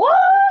like, "What?"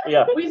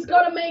 Yeah. We's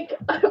gonna make.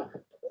 No,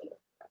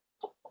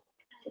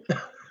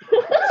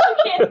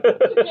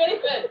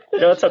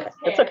 it's okay.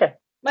 It's okay.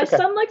 My Okay.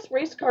 son likes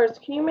race cars.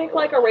 Can you make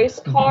like a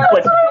race car?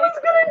 But-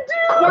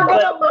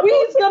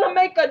 We's gonna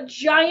make a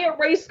giant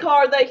race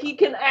car that he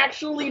can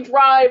actually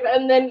drive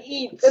and then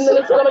eat. And then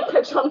it's gonna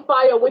catch on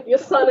fire with your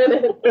son in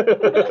it.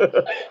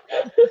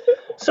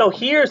 So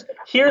here's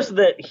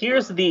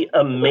the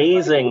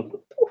amazing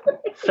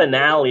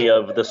finale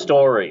of the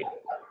story.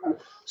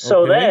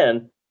 So Okay.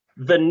 then,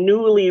 the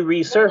newly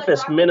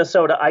resurfaced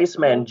Minnesota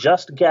Iceman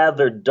just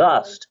gathered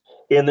dust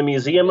in the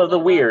Museum of the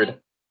Weird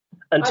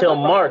until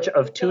March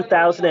of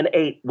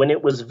 2008, when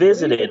it was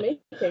visited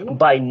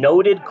by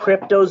noted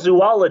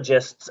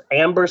cryptozoologists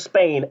Amber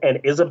Spain and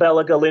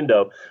Isabella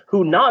Galindo,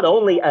 who not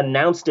only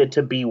announced it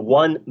to be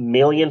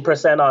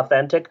 1,000,000%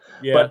 authentic,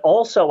 Yeah. but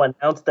also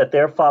announced that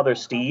their father,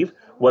 Steve,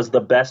 was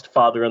the best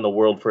father in the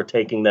world for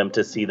taking them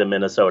to see the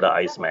Minnesota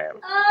Iceman.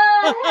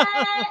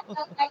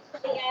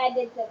 Actually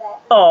added to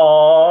that.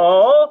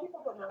 Aww.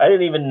 I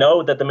didn't even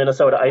know that the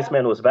Minnesota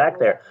Iceman was back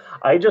there.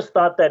 I just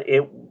thought that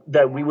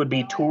we would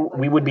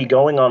be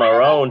going on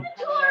our own.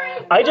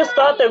 I just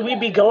thought that we'd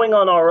be going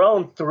on our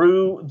own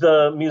through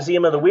the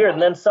Museum of the Weird,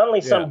 and then suddenly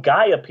some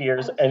guy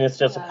appears, and it's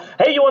just,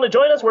 hey, you want to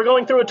join us? We're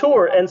going through a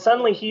tour. And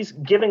suddenly he's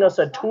giving us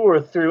a tour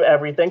through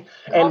everything,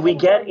 and we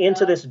get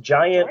into this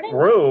giant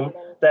room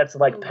that's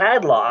like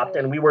padlocked,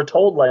 and we were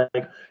told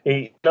like,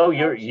 hey,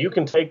 you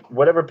can take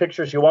whatever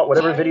pictures you want,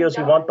 whatever videos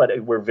you want, but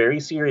we're very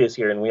serious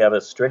here, and we have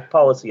a strict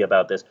policy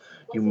about this.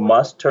 You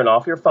must turn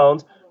off your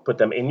phones, put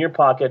them in your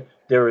pocket.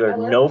 There are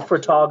no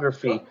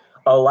photography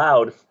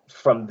allowed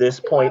from this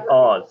point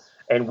on.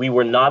 And we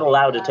were not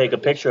allowed to take a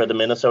picture of the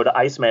Minnesota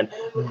Iceman.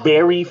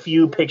 Very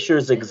few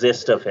pictures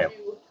exist of him.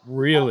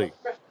 Really?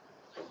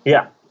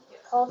 Yeah.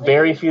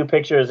 Very few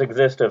pictures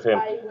exist of him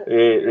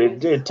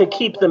to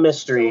keep the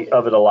mystery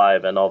of it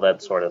alive and all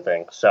that sort of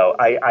thing. So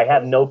I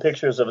have no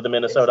pictures of the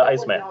Minnesota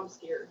Iceman.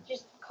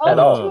 Just At call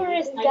all. the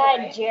tourist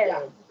guide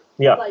Jared.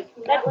 Yeah.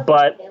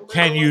 But,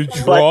 Can you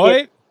draw But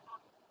it?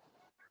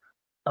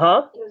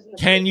 huh?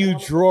 Can you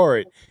draw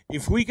it?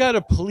 If we got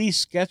a police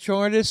sketch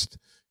artist,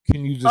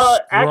 can you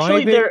describe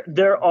Actually, it?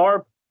 there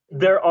are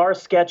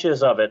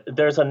sketches of it.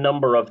 There's a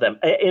number of them.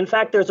 In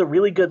fact, there's a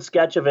really good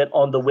sketch of it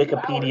on the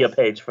Wikipedia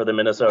page for the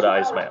Minnesota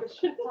Iceman.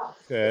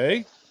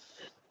 Okay.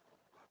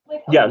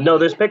 Yeah, no,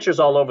 there's pictures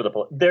all over the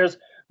place.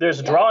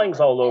 There's drawings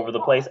all over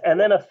the place, and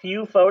then a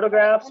few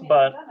photographs,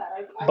 but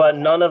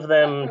none of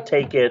them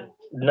take it.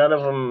 None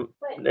of them,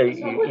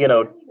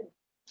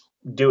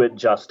 do it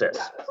justice.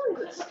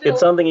 It's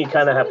something you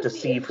kind of have to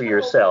see for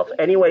yourself.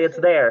 Anyway, it's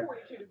there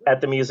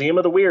at the Museum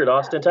of the Weird,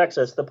 Austin,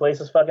 Texas. The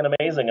place is fucking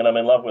amazing, and I'm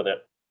in love with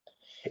it.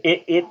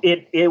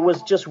 It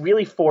was just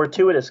really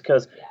fortuitous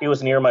because it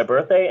was near my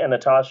birthday, and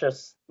Natasha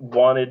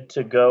wanted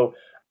to go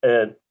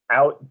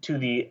out to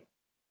the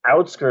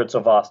outskirts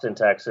of Austin,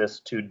 Texas,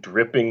 to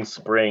Dripping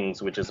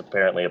Springs, which is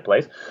apparently a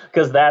place,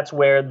 because that's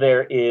where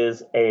there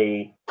is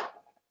a...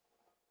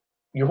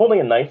 You're holding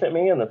a knife at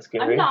me, and that's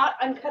scary. I'm not.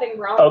 I'm cutting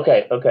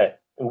broccoli. Okay.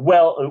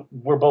 Well,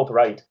 we're both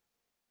right.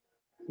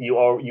 You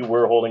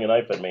were holding a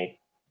knife at me,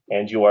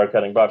 and you are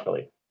cutting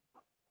broccoli.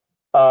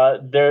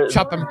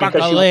 Chopping because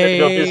she wanted to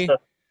go visit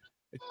broccoli.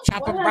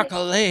 Chopping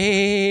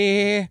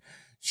broccoli.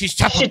 She's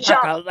chopping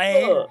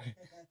broccoli.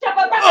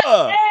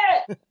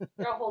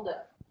 Girl, hold it.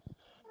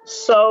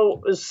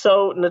 So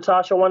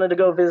Natasha wanted to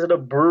go visit a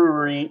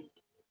brewery,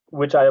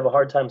 which I have a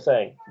hard time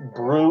saying.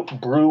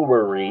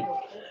 Brewery.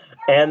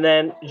 And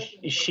then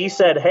she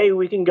said, "Hey,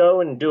 we can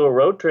go and do a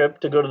road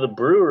trip to go to the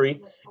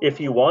brewery if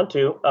you want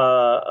to."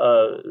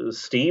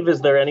 Steve,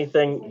 is there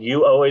anything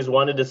you always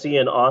wanted to see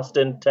in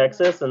Austin,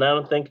 Texas? And I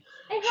don't think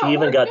she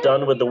even got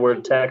done with the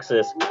word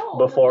Texas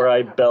before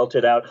I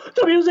belted out,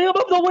 "The Museum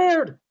of the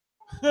Weird!"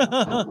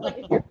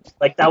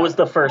 Like, that was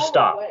the first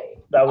stop.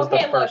 That was the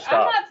first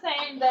stop. I'm not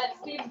saying that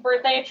Steve's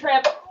birthday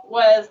trip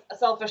was a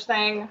selfish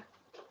thing,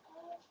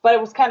 but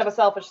it was kind of a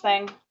selfish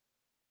thing.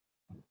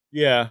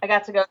 Yeah. I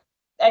got to go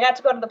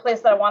to the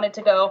place that I wanted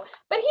to go,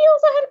 but he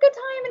also had a good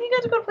time, and he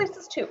got to go to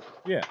places too.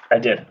 Yeah, I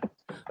did.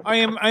 I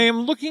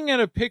am looking at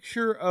a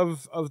picture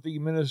of the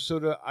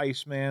Minnesota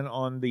Iceman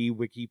on the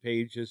wiki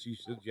page, as you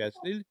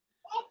suggested.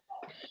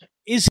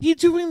 Is he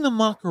doing the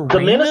Macarena? The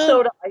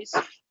Minnesota Ice.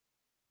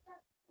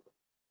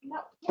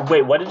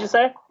 Wait, what did you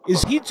say?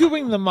 Is he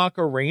doing the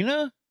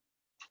Macarena?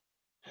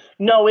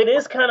 No, it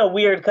is kind of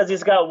weird because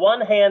he's got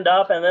one hand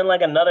up and then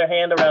like another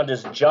hand around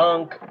his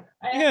junk.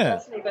 Yeah.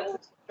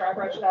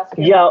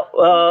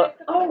 Yeah.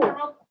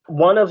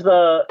 One of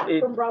the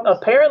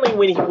apparently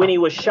when he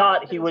was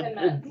shot,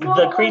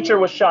 the creature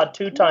was shot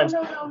 2 times.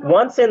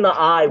 Once in the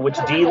eye, which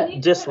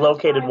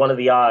dislocated one of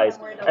the eyes,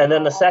 and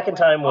then the second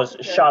time was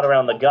shot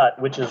around the gut,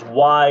 which is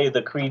why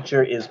the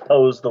creature is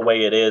posed the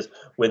way it is,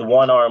 with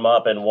one arm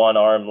up and one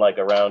arm like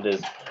around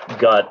his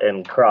gut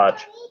and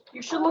crotch.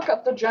 You should look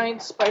up the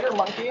giant spider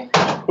monkey.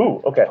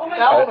 Ooh, okay. Oh my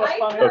god, was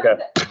funny. Okay.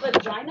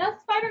 Vagina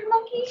spider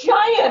monkey?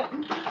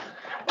 Giant.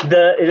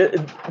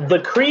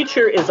 The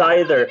creature is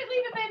either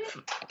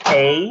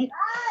A,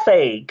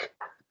 fake,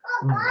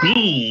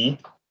 B,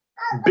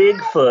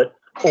 Bigfoot,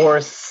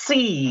 or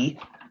C,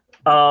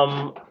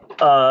 Robin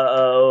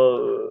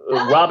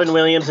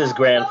Williams'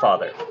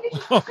 grandfather.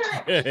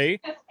 Okay.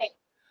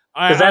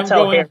 Because that's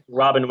how hairy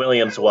Robin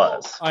Williams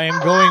was. I am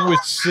going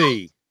with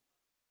C.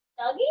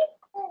 Doggy?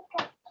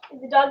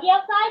 Is the doggy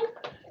outside?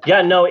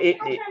 Yeah, no,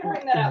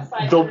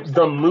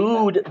 the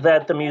mood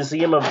that the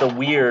Museum of the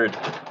Weird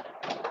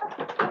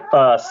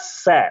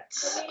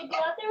sets Want me to go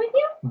out there with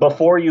you?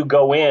 before you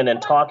go in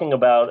and talking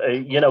about,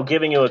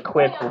 giving you a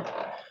quick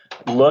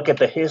look at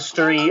the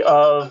history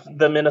of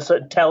the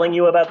Minnesota, telling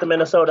you about the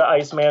Minnesota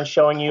Iceman,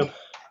 showing you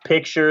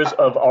pictures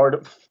of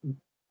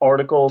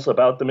articles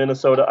about the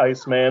Minnesota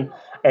Iceman,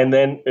 and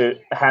then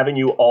having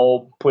you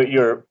all put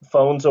your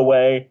phones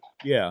away.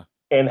 Yeah.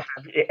 And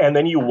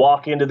then you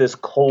walk into this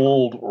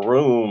cold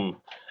room,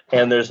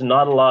 and there's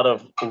not a lot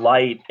of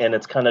light, and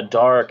it's kind of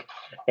dark,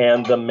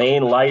 and the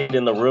main light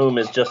in the room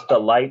is just the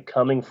light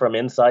coming from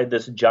inside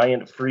this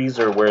giant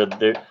freezer where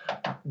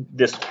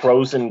this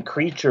frozen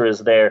creature is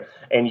there,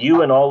 and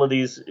you and all of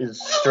these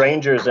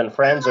strangers and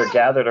friends are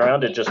gathered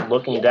around it just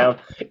looking down.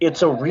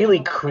 It's a really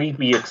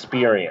creepy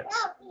experience.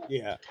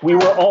 Yeah. We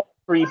were all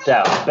creeped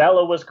out.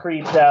 Bella was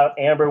creeped out.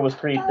 Amber was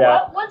creeped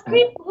out. What's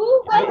creep?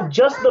 Who? What?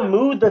 Just the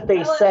mood that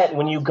they set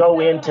when you go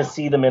in to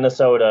see the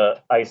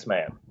Minnesota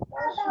Iceman.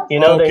 You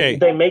know, Okay.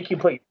 they make you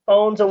put your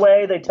phones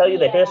away. They tell you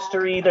the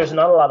history. There's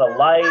not a lot of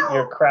light.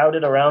 You're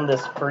crowded around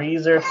this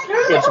freezer.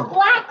 There's a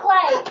black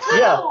light.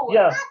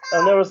 Yeah.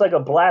 And there was like a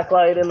black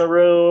light in the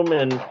room,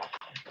 and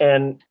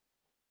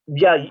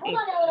yeah,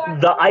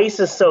 the ice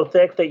is so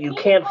thick that you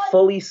can't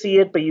fully see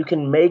it, but you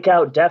can make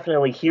out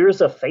definitely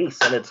here's a face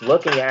and it's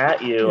looking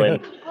at you,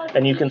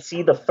 and you can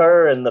see the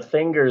fur and the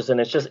fingers, and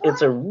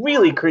it's a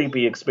really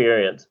creepy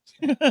experience.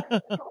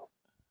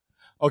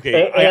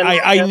 Okay,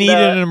 I need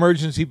an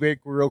emergency break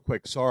real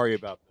quick. Sorry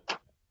about this.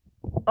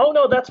 Oh,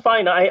 no, that's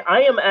fine.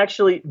 I am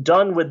actually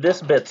done with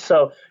this bit,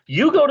 so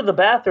you go to the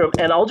bathroom,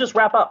 and I'll just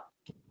wrap up.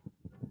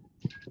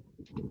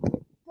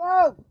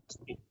 Go.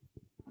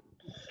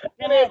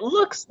 And it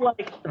looks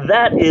like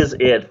that is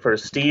it for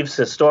Steve's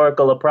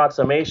Historical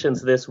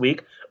Approximations this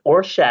week,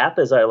 or SHAP,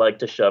 as I like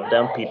to shove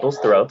down people's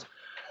throats.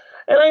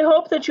 And I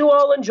hope that you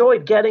all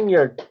enjoyed getting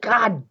your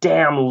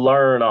goddamn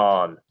learn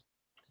on.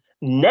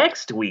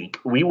 Next week,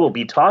 we will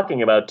be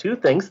talking about 2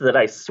 things that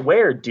I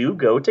swear do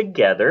go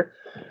together.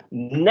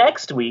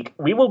 Next week,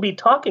 we will be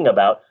talking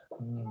about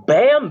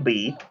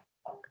Bambi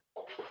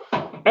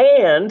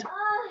and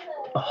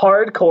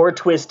hardcore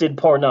twisted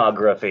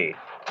pornography.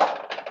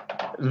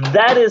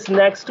 That is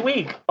next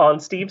week on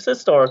Steve's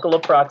Historical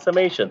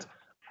Approximations,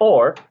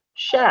 or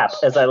SHAP,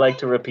 as I like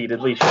to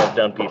repeatedly shove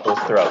down people's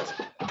throats.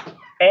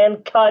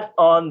 And cut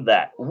on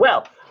that.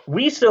 Well,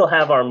 we still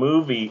have our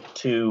movie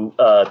to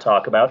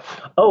talk about.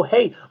 Oh,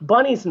 hey,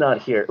 Bunny's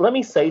not here. Let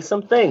me say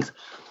some things.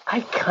 I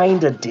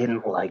kind of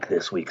didn't like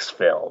this week's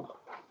film.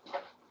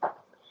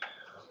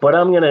 But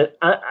I'm gonna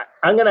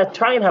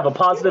try and have a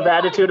positive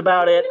attitude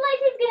about it. Like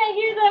he's gonna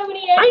hear that when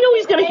he. I know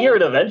he's gonna hear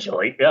it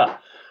eventually. Yeah.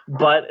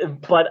 But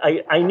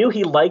I knew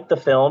he liked the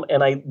film,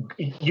 and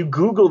you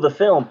Google the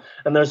film,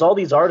 and there's all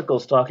these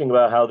articles talking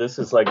about how this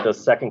is like the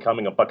second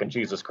coming of fucking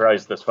Jesus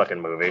Christ, this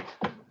fucking movie.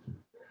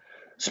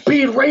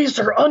 Speed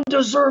Racer,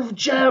 undeserved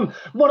gem,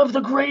 one of the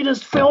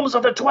greatest films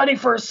of the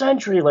 21st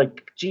century.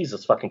 Like,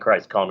 Jesus fucking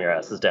Christ, calm your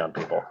asses down,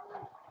 people.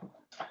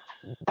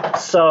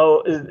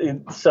 So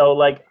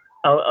like,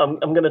 I'm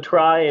going to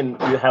try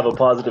and have a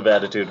positive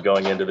attitude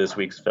going into this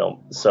week's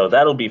film. So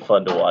that'll be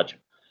fun to watch.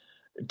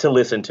 to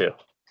listen to.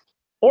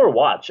 Or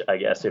watch, I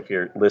guess, if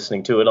you're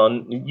listening to it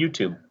on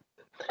YouTube.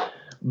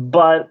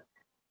 But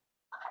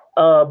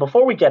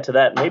before we get to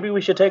that, maybe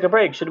we should take a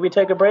break. Should we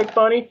take a break,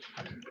 Bonnie?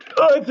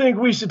 I think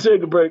we should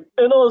take a break.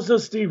 And also,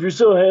 Steve, you're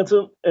so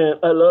handsome, and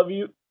I love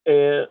you,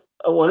 and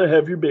I want to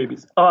have your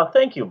babies.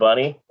 Thank you,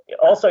 Bonnie.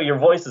 Also, your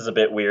voice is a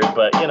bit weird,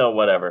 but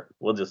whatever.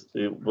 We'll just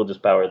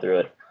power through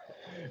it.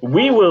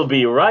 We will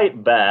be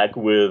right back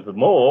with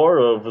more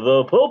of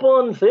the Pope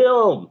on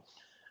Film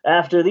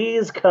after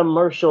these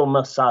commercial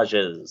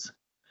massages.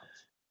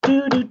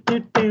 Do do do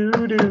do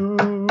do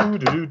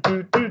do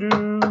do do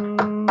do.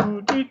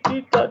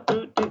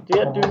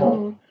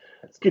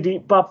 Skiddy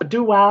bop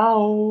doo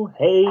wow.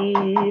 Hey.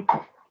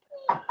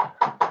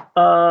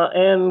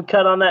 And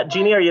cut on that.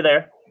 Jeannie, are you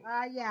there?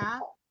 Yeah.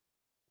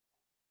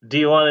 Do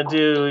you want to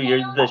do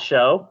the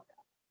show?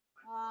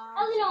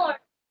 Eleanor.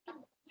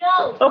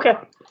 No. Okay.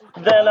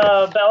 Then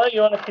Bella,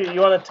 you want to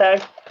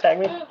tag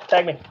me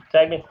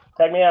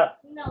out.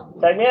 No.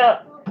 Tag me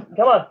out.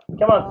 Come on.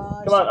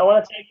 I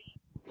want to take.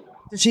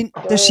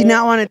 Does she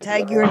not want to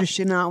tag you, or does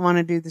she not want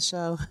to do the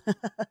show?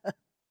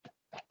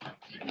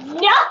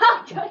 No,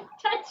 don't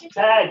touch it.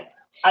 Tag.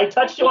 I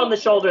touched you on the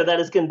shoulder. That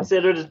is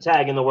considered a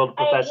tag in the world of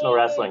professional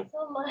wrestling.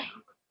 So much.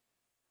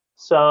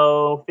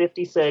 So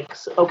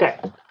 56. Okay.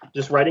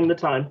 Just writing the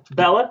time.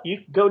 Bella, you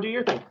go do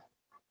your thing.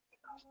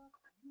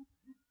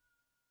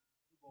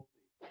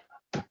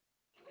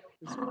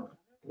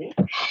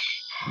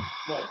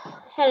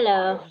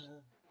 Hello.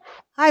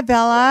 Hi,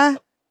 Bella.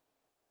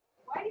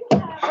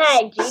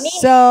 Hi, Jeannie.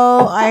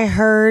 So I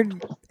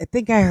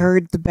think I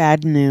heard the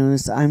bad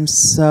news. I'm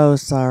so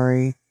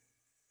sorry.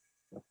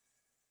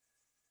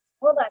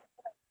 Hold on.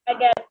 I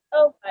guess.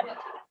 Oh, God.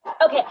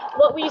 Okay,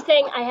 what were you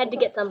saying? I had to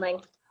get something.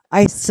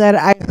 I said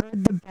I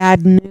heard the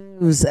bad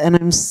news, and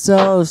I'm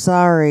so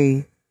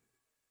sorry.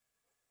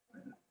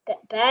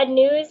 Bad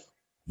news?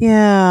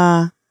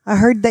 Yeah, I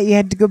heard that you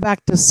had to go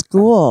back to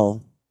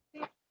school.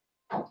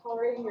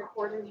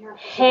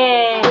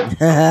 Hey.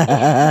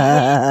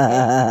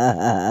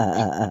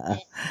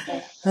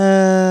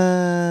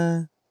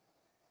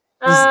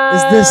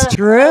 Is this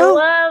true?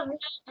 I love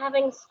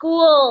having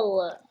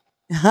school.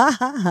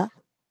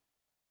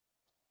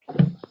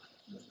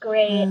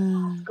 Great.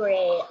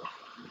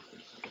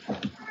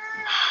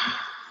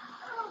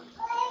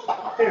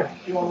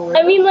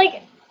 I mean,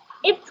 like,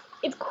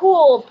 it's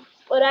cool,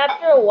 but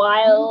after a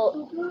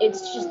while,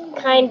 it's just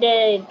kind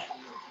of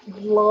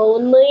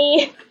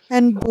lonely.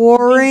 And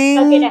boring.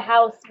 Stuck in a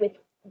house with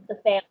the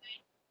family.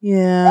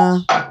 Yeah.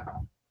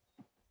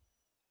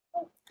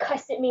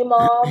 Cuss at me,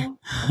 Mom.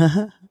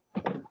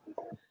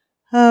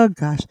 Oh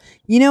gosh.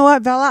 You know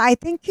what, Bella? I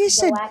think you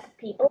should.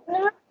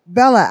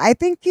 Bella, I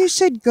think you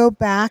should go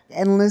back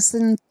and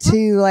listen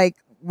to like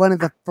one of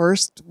the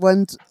first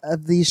ones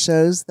of these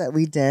shows that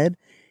we did,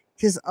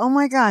 because oh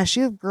my gosh,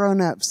 you've grown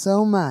up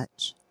so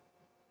much.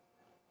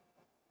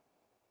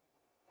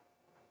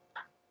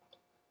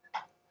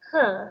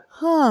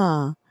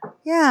 Huh.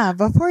 Yeah,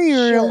 before you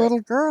were a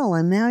little girl,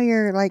 and now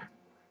you're like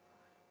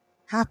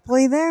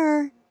halfway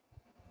there.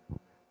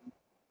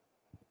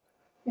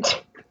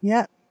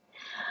 Yep.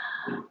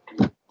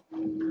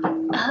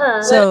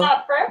 So,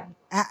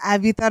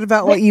 have you thought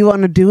about what you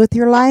want to do with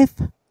your life?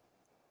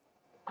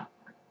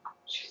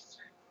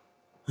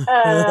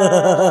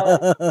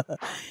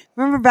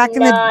 Remember back in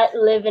Not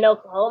live in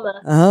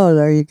Oklahoma. Oh,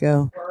 there you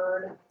go.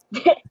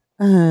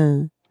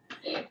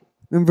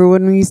 Remember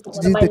when we used to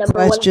do the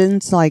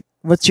questions like,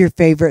 what's your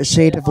favorite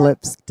shade of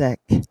lipstick?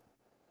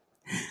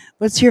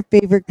 What's your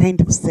favorite kind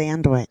of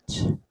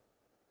sandwich?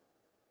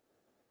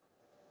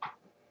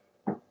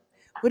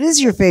 What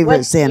is your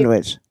favorite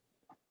sandwich?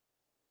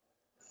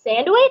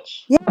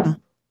 Sandwich? Yeah.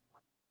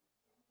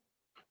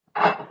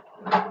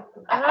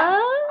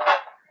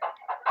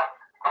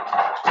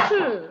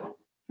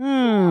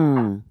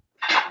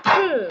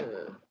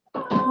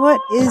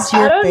 What is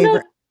your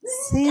favorite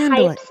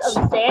sandwich? Types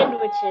of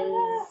sandwiches.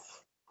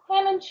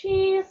 Ham and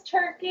cheese,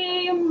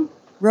 turkey,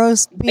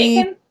 roast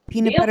beef, bacon,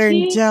 peanut butter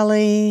and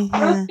jelly.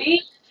 Roast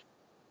beef.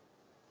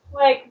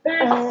 Like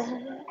there's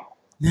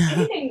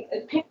anything,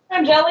 peanut butter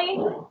and jelly.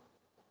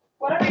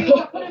 Whatever you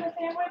want to put in a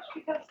sandwich,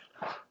 because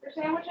they're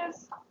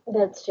sandwiches.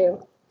 That's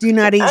true. Do you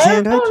not eat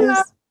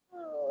sandwiches?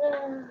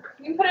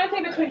 You can put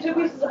anything between two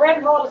pieces of bread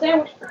and call it a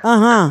sandwich.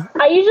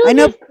 I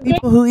know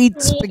people who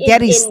eat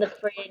spaghetti. In the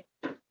fridge.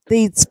 They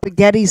eat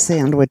spaghetti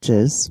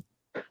sandwiches,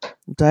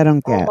 which I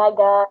don't get. Oh my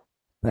god.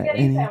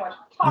 Spaghetti sandwich,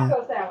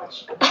 taco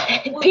sandwich,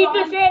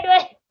 pizza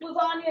sandwich.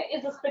 Lasagna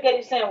is a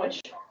spaghetti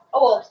sandwich.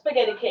 Oh, well,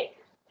 spaghetti cake.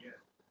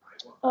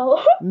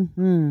 Oh.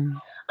 Mm-hmm.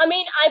 I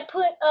mean, I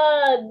put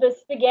the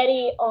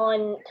spaghetti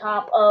on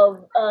top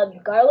of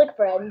garlic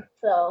bread,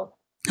 so.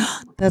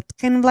 That's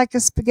kind of like a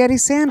spaghetti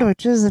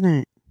sandwich, isn't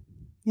it?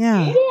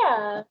 Yeah.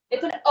 Yeah.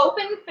 It's an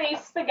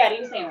open-faced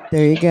spaghetti sandwich.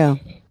 There you go.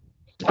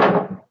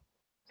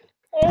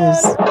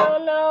 Oh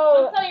no.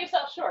 Don't sell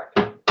yourself short.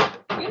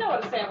 You know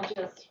what a sandwich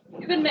is.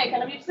 You've been making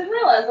them, you just didn't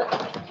realize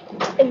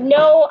it.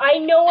 No, I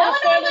know what a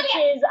sandwich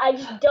is. I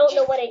just don't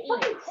know what I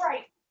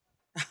eat.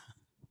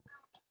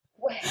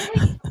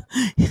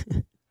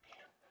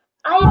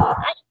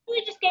 I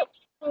usually just get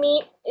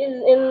meat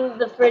is in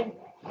the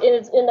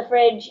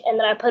fridge, and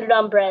then I put it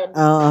on bread.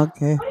 Oh,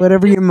 okay.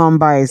 Whatever your mom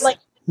buys, Like-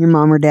 your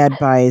mom or dad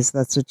buys,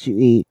 that's what you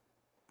eat.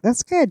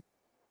 That's good.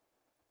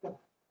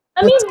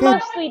 I mean, That's good.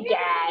 mostly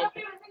Dad.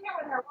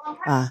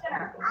 Ah,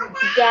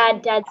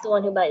 Dad's the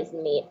one who buys the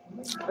meat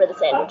for the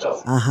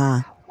sandwiches.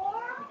 uh-huh.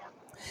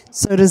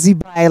 So does he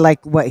buy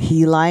like what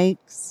he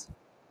likes?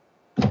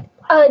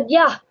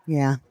 Yeah,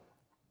 Yeah.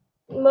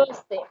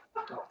 mostly.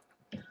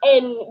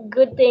 And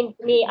good thing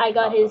for me, I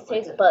got his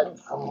taste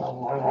buds.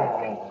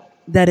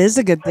 That is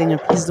a good thing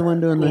if he's the one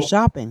doing the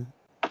shopping.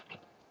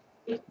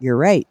 You're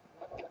right.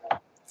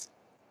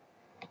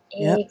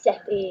 Yep.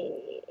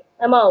 Exactly.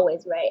 I'm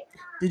always right.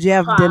 Did you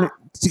have dinner?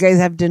 Did you guys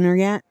have dinner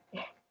yet?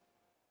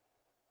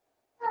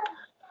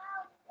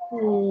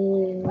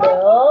 No,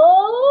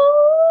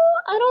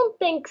 I don't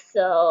think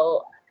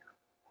so.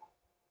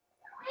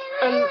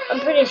 I'm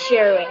pretty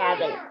sure we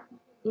haven't.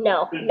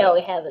 No,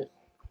 we haven't.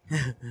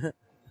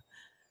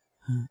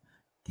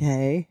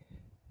 Okay.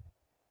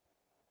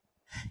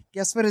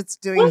 Guess what it's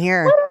doing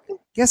here?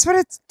 Guess what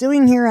it's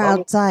doing here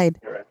outside?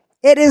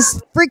 It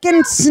is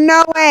freaking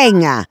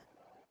snowing. Oh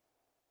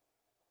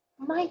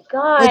my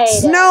God. It's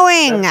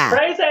snowing. That's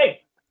crazy.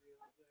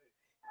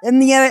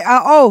 And the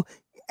other,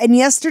 and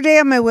yesterday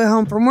on my way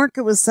home from work,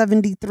 it was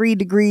 73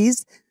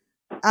 degrees.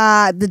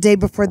 The day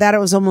before that, it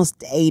was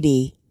almost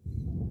 80.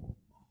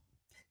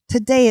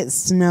 Today it's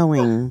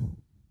snowing.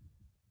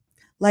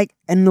 Like,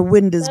 and the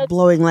wind is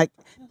blowing like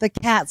the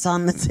cat's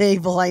on the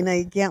table. I know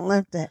you can't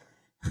lift it.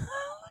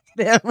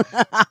 Look at him.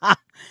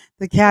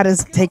 The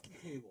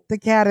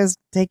cat is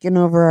taking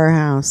over our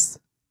house.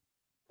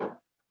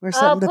 We're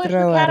something to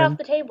throw at him.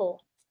 Push the cat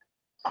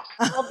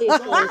off the table.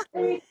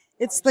 Obviously.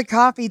 It's the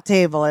coffee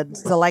table.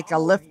 It's like a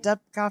lift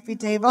up coffee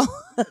table.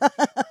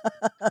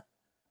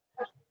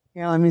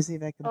 Here, let me see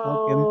if I can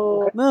poke him.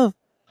 Move.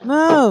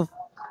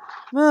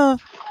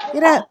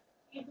 Get up.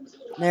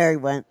 There he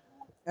went.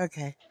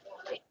 Okay.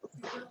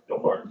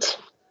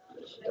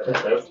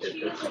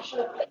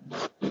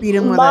 Beat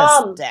him with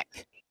a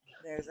stick.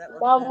 There's that one.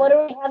 Mom, what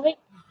are we having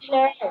for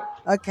dinner?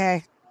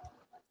 Okay.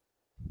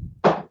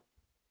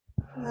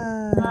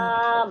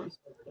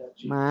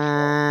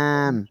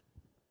 Mom.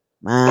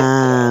 I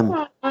don't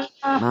know, but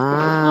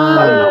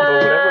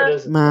whatever it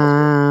is,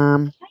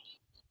 Mom.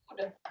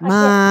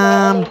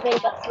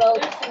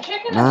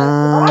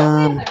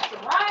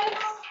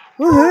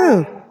 Woohoo.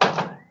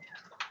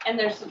 And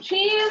there's some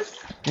cheese.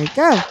 There you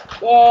go.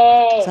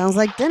 Yay. Sounds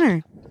like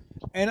dinner.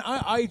 And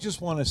I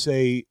just want to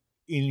say,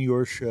 in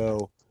your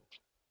show,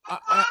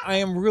 I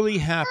am really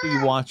happy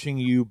watching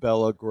you,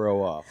 Bella,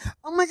 grow up.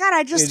 Oh my God,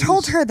 I just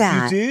told her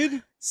that. You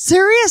did?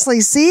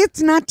 Seriously, see,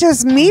 it's not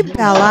just me,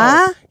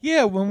 Bella.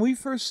 Yeah, when we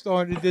first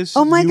started this,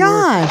 oh my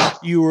gosh,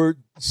 you were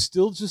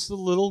still just a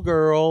little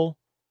girl,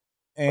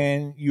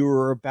 and you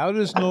were about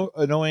as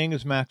annoying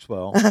as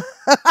Maxwell.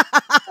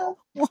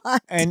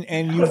 What?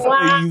 And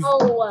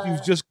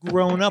you've just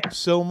grown up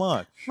so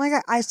much. Oh my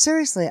God, I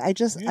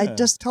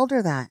just told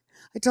her that.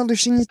 I told her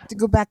she needs to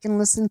go back and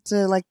listen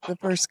to like the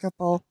first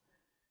couple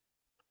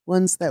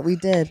ones that we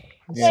did.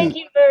 Thank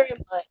you very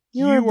much.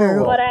 You were very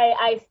welcome. But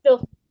I still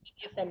feel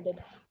offended.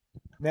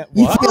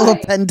 You feel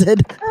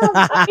offended?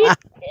 I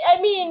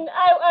mean,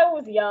 I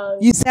was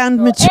young. You sound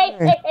mature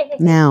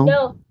now.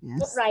 No,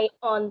 yes. Right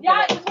on.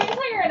 Yeah, just wait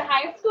until you're in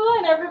high school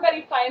and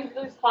everybody finds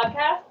those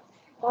podcasts.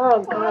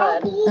 Oh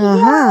God.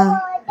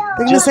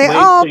 They're gonna say,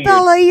 "Oh,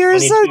 Bella, you're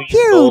so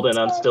cute." Old and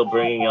I'm still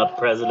bringing up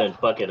President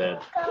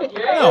Buckethead.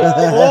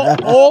 No,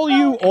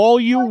 all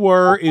you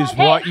were is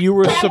what you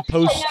were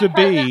supposed to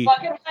be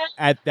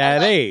at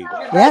that age.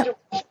 Yep,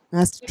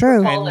 that's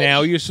true. And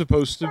now you're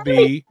supposed to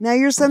be. Now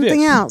you're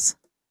something else.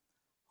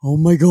 Oh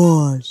my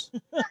gosh.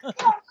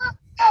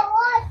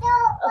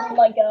 Oh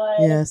my God.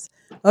 Yes.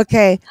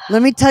 Okay,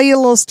 let me tell you a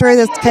little story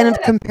that's kind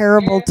of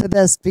comparable to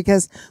this,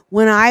 because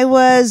when I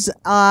was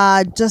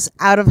just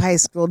out of high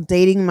school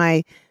dating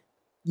my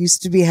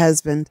used to be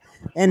husband,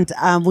 and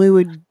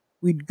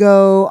we'd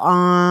go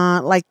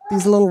on like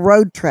these little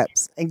road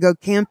trips and go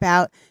camp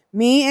out,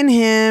 me and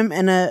him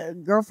and a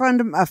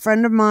friend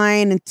of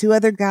mine and two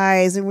other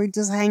guys, and we'd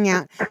just hang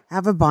out,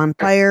 have a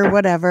bonfire,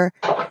 whatever.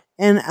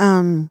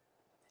 And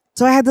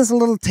so I had this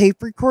little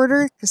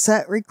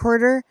cassette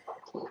recorder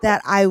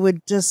that I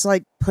would just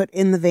like put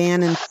in the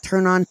van and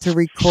turn on to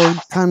record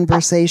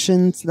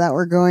conversations that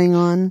were going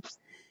on.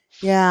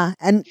 Yeah.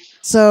 And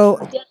so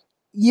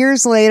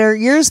years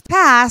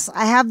pass,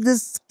 I have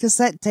this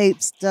cassette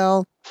tape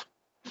still,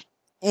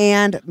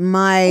 and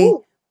my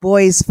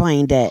boys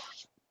find it.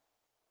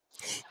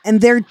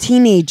 And they're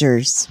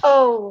teenagers.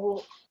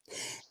 Oh.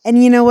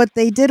 And you know what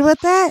they did with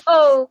that?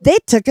 Oh. They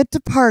took it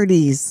to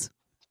parties.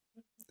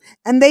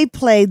 And they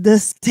played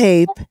this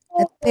tape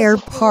at their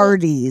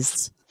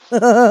parties.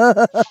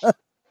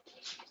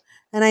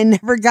 And I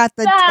never got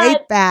the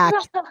tape back.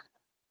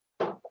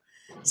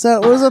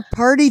 So it was a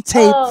party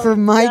tape for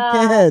my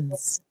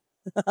kids.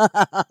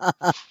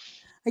 I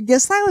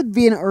guess that would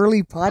be an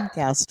early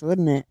podcast,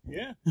 wouldn't it?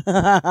 Yeah.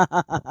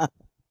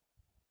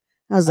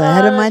 I was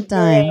ahead of my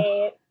time.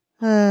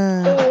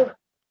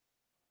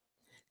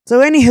 So,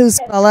 anywho,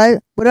 Bella,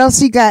 what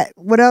else you got?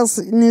 What else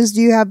news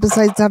do you have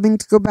besides having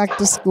to go back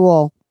to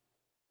school?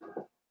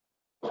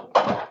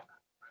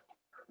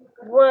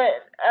 What?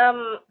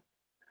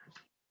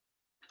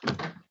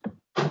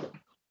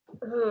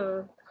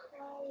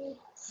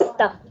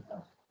 Stuff.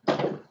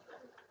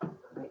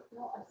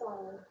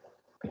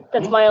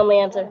 That's my only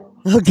answer.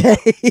 Okay.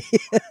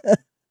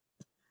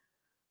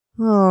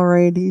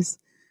 Alrighties.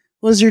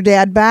 Was your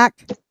dad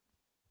back?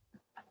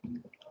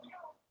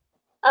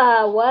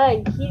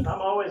 What? I'm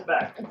always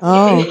back.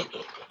 Oh.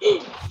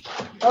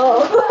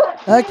 Oh.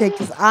 Okay,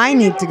 because I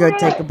need to go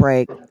take a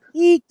break.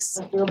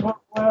 Eeks.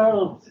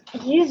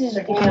 He's just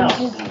in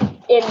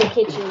the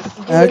kitchen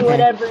doing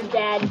whatever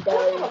Dad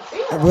does.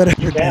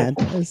 Whatever Dad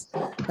does.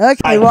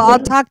 Okay, well, I'll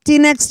talk to you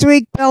next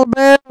week,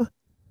 Bellboo.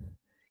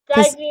 Talk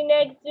to you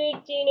next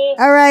week, Jeannie.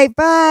 All right,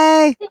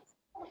 bye.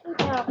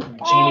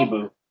 Genie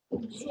Boo.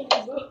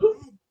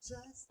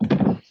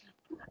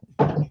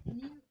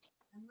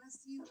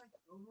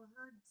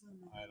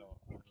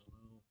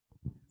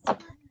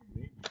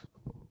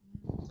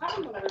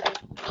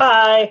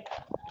 Hi.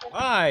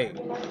 Hi.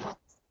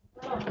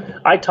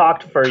 I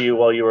talked for you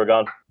while you were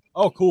gone.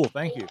 Oh, cool.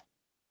 Thank you.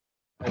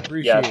 I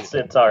appreciate it.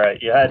 It's all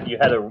right.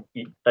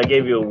 I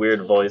gave you a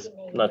weird voice.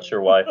 Not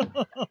sure why.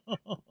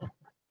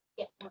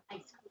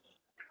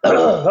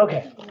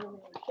 Okay.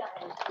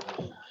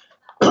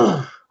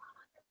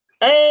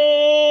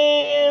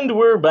 And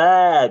we're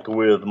back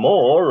with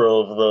more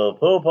of the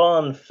Pope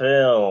on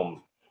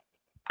Film.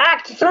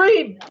 Act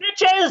 3,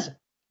 bitches!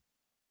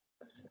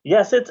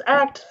 Yes, it's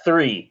Act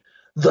 3,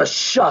 the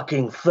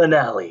shocking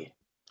finale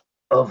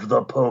of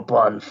the Pope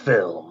on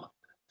Film.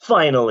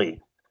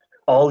 Finally,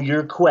 all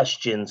your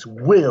questions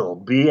will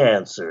be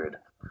answered.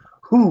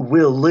 Who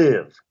will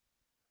live?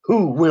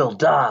 Who will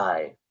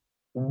die?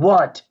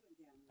 What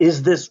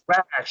is this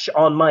rash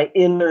on my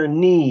inner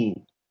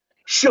knee?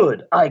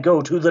 Should I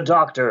go to the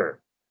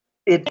doctor?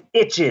 It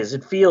itches.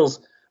 It feels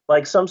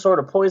like some sort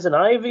of poison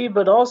ivy,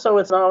 but also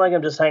it's not like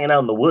I'm just hanging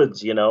out in the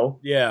woods, you know?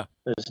 Yeah.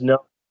 There's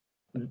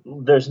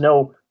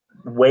no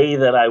way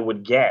that I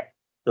would get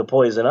the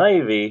poison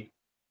ivy.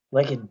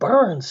 Like, it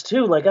burns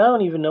too. Like, I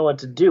don't even know what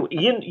to do.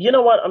 You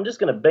know what? I'm just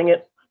gonna Bing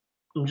it.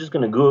 I'm just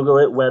gonna Google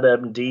it,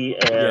 WebMD,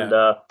 and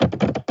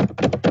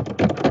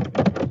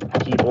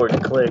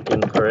keyboard click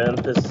in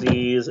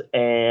parentheses,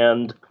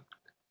 and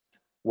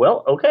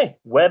well, okay.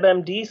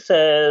 WebMD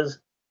says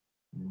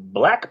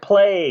Black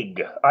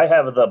Plague. I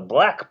have the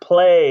Black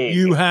Plague.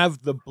 You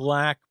have the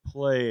Black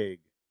Plague.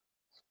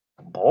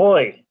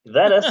 Boy,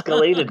 that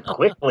escalated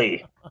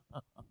quickly.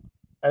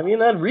 I mean,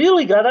 that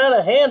really got out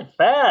of hand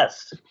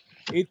fast.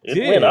 It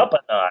went up a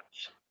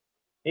notch.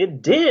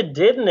 It did,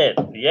 didn't it?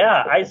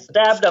 Yeah, I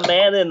stabbed a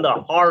man in the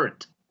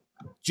heart.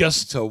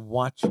 Just to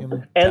watch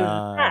him and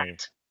die.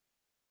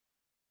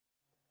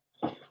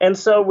 And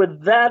so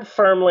with that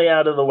firmly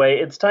out of the way,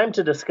 it's time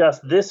to discuss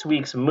this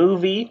week's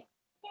movie,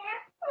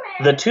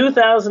 the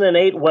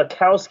 2008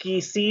 Wachowski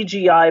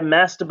CGI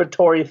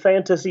masturbatory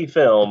fantasy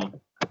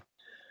film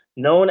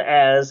known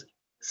as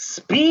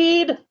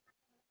Speed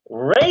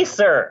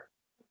Racer.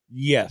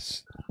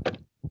 Yes.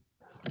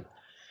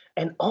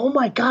 And oh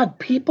my God,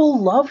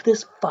 people love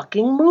this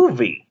fucking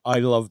movie. I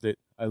loved it.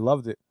 I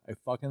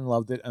fucking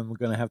loved it. And we're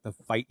going to have to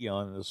fight you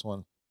on this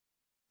one.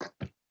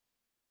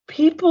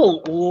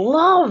 People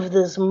love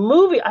this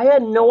movie. I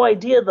had no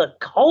idea the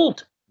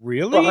cult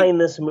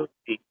behind this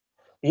movie.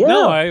 Yeah,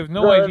 no, I have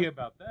no idea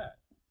about that.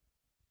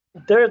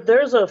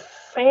 There's a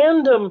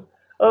fandom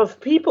of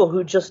people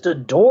who just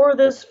adore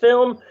this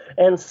film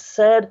and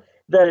said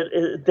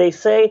that they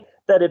say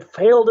that it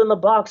failed in the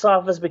box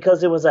office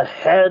because it was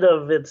ahead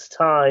of its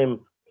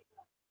time.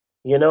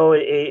 You know,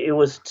 it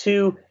was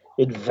too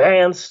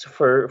advanced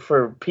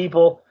for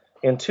people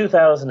in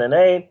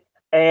 2008,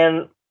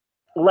 and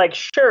like,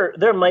 sure,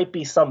 there might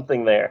be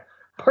something there.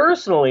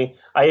 Personally,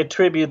 I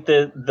attribute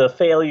the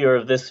failure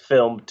of this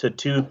film to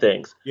two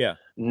things. Yeah.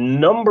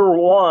 Number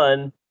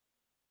one,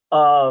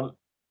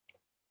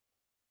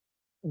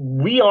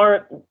 we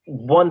aren't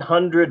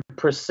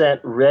 100%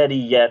 ready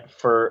yet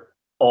for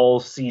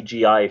all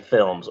CGI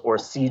films or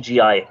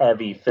CGI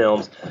heavy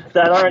films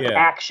that aren't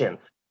action,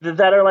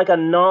 that are like a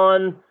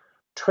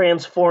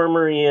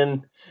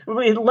non-Transformerian.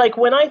 Like,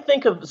 when I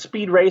think of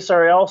Speed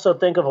Racer, I also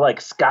think of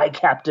like Sky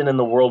Captain in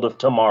the World of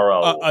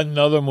Tomorrow.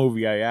 Another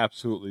movie I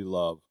absolutely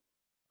love.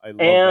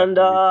 And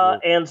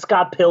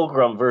Scott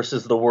Pilgrim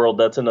versus the World.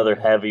 That's another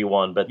heavy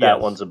one, but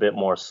that one's a bit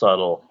more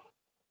subtle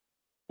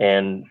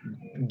and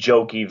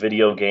jokey,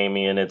 video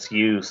gamey in its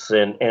use.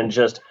 And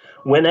just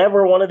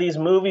whenever one of these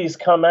movies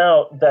come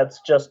out that's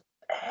just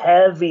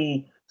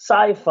heavy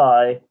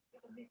sci-fi,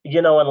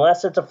 you know,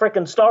 unless it's a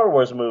freaking Star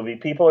Wars movie,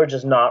 people are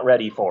just not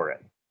ready for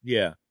it.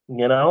 Yeah.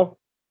 You know?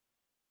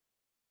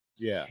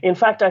 Yeah. In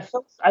fact, I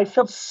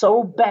felt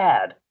so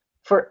bad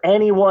for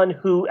anyone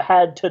who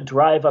had to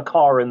drive a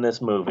car in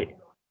this movie.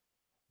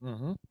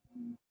 Mm-hmm.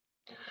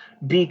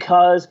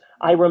 Because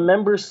I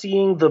remember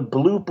seeing the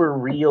blooper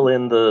reel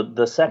in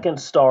the second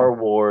Star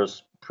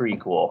Wars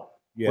prequel.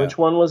 Yeah. Which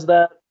one was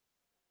that?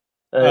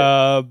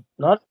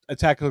 Not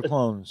Attack of the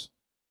Clones.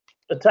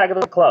 Attack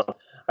of the Clones.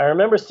 I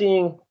remember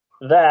seeing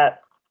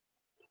that,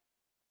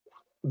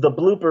 the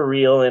blooper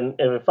reel, and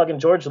fucking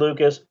George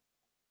Lucas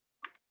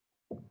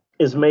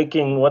is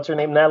making, what's her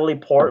name, Natalie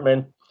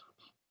Portman.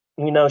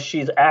 You know,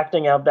 she's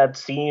acting out that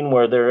scene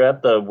where they're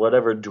at the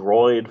whatever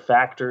droid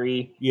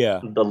factory.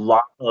 Yeah. The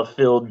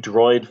lava-filled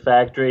droid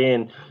factory,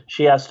 and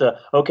she has to,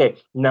 okay,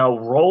 now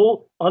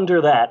roll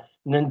under that,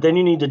 and then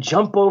you need to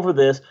jump over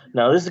this.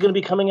 Now this is going to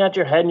be coming at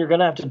your head, and you're going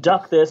to have to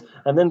duck this,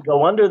 and then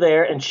go under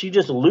there, and she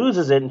just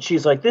loses it, and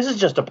she's like, this is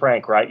just a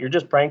prank, right? You're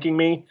just pranking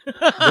me?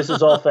 This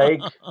is all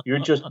fake?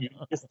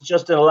 It's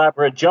just an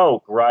elaborate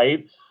joke,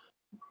 right?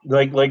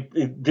 Like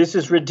this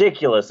is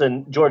ridiculous.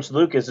 And George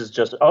Lucas is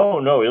just, oh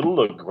no, it'll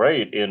look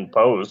great in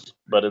post.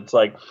 But it's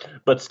like,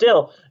 but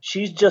still,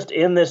 she's just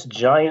in this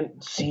giant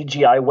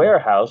CGI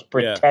warehouse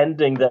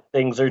pretending that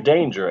things are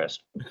dangerous.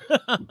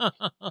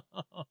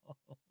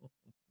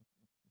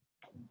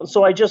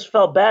 So I just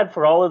felt bad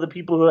for all of the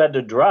people who had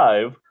to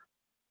drive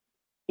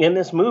in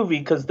this movie,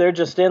 because they're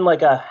just in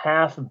like a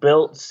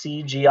half-built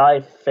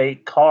CGI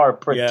fake car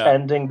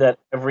pretending that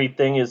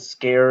everything is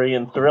scary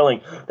and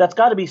thrilling. That's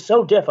got to be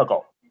so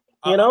difficult.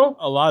 You know?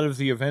 A lot of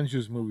the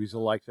Avengers movies are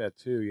like that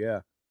too,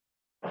 yeah.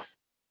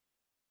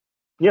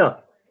 Yeah.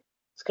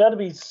 It's got to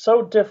be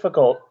so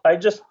difficult.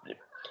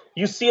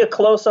 You see a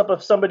close-up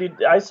of somebody,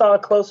 I saw a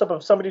close-up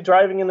of somebody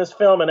driving in this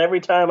film, and every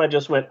time I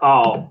just went,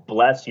 oh,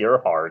 bless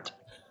your heart.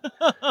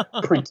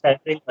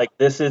 Pretending like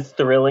this is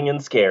thrilling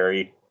and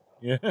scary.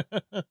 Yeah.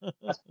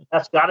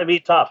 That's got to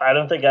be tough. I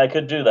don't think I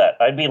could do that.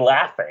 I'd be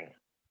laughing.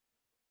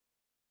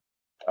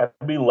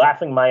 I'd be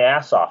laughing my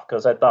ass off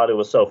because I thought it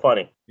was so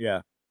funny.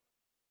 Yeah.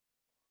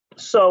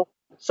 So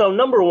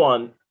number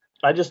one,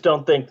 I just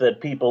don't think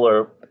that people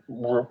are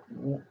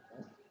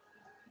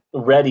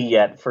ready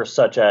yet for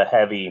such a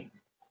heavy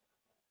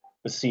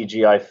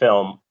CGI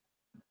film.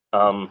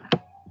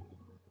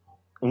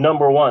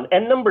 Number one.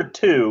 And number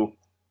two,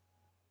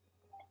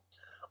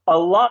 a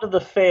lot of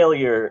the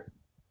failure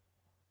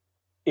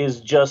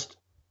is just,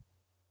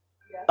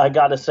 I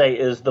gotta say,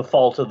 is the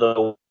fault of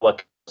the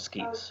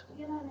Wachowskis.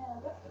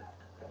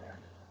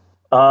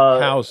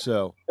 How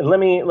so? Let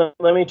me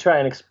try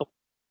and explain.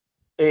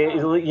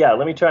 Yeah,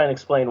 let me try and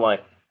explain why.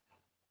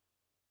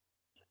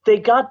 They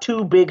got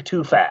too big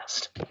too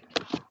fast.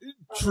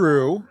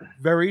 True,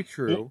 very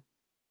true.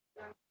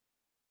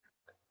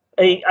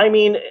 I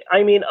mean,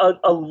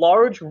 a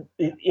large,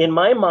 in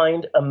my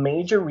mind, a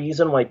major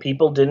reason why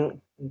people didn't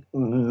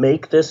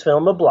make this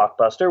film a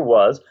blockbuster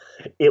was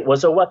it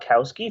was a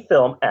Wachowski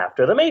film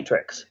after The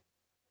Matrix.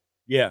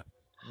 Yeah.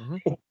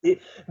 Mm-hmm.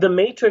 The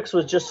Matrix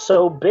was just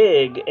so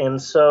big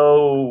and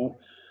so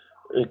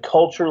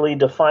culturally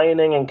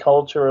defining and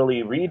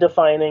culturally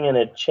redefining, and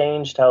it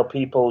changed how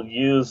people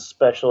use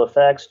special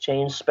effects,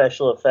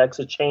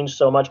 it changed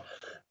so much.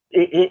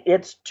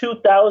 It's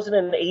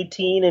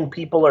 2018 and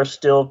people are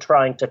still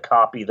trying to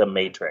copy The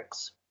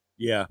Matrix.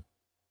 Yeah.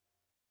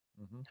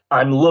 Mm-hmm.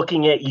 I'm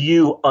looking at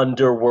you,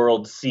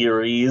 Underworld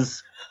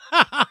series.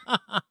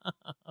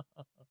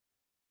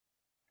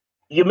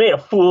 You may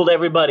have fooled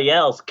everybody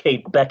else,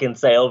 Kate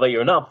Beckinsale, but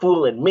you're not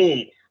fooling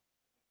me.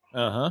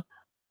 Uh-huh.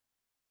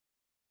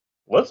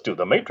 Let's do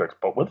The Matrix,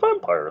 but with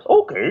vampires.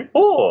 Okay.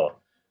 Oh.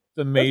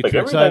 The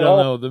Matrix, I don't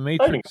know. The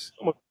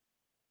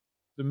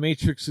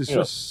Matrix is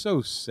just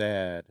so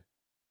sad.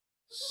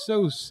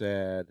 So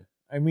sad.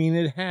 I mean,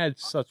 it had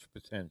such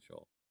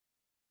potential.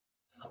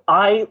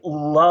 I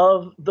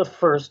love the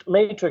first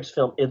Matrix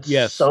film.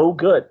 It's so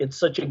good. It's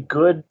such a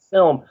good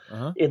film.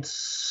 Uh-huh. It's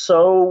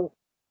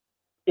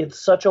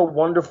such a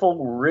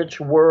wonderful, rich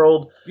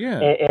world. Yeah.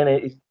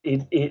 And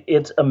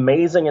it's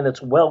amazing, and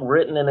it's well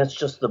written, and it's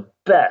just the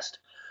best.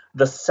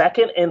 The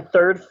second and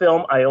third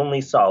film I only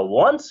saw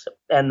once,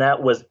 and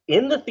that was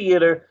in the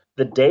theater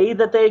the day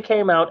that they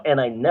came out, and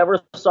I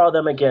never saw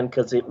them again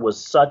because it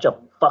was such a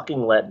fucking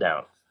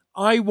letdown.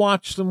 I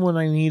watch them when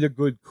I need a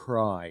good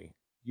cry,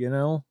 you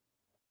know?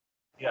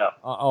 Yeah.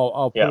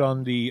 I'll put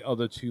on the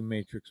other two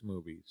Matrix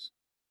movies.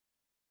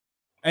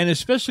 And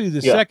especially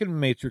the second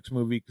Matrix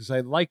movie, because I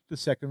liked the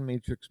second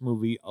Matrix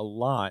movie a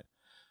lot,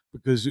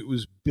 because it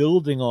was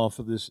building off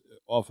of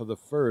the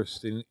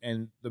first,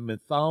 and the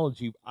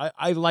mythology.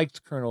 I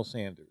liked Colonel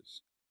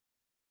Sanders,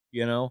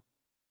 you know?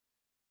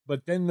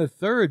 But then the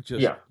third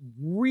just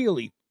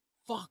really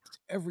fucked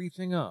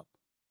everything up.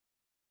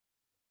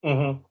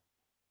 Mm-hmm.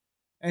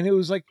 And it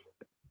was like,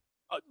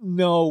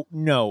 no.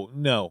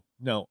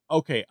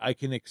 Okay, I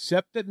can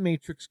accept that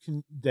Matrix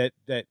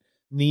that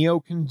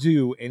Neo can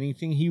do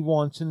anything he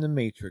wants in the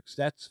Matrix.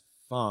 That's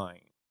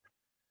fine.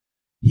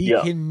 He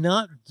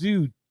cannot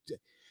do...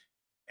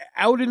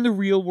 Out in the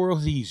real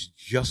world, he's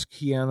just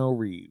Keanu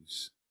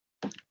Reeves.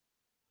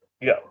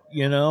 Yeah.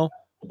 You know?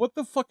 What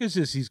the fuck is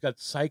this? He's got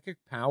psychic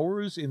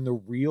powers in the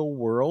real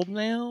world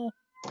now?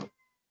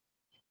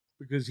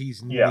 Because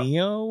he's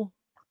Neo?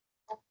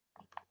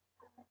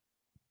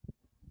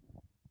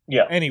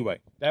 Yeah. Anyway,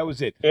 that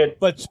was it.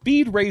 But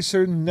Speed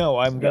Racer, no,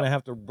 I'm going to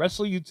have to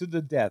wrestle you to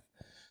the death.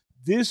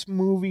 This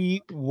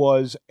movie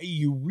was,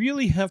 you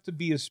really have to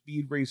be a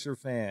Speed Racer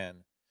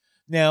fan.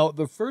 Now,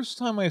 the first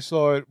time I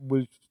saw it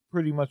was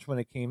pretty much when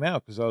it came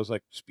out, because I was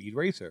like, Speed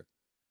Racer.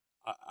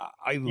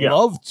 I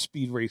loved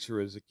Speed Racer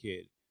as a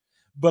kid.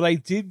 But I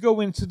did go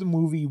into the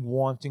movie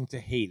wanting to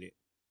hate it.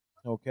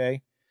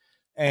 Okay?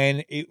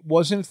 And it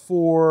wasn't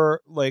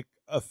for like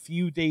a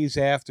few days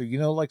after. You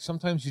know, like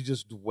sometimes you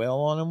just dwell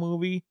on a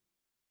movie.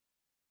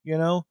 You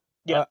know?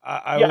 Yeah.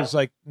 I was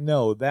like,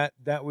 no,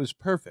 that was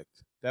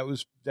perfect. That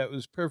was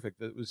perfect.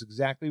 That was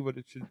exactly what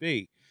it should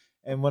be.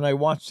 And when I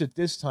watched it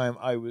this time,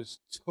 I was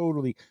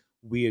totally.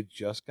 We had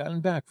just gotten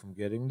back from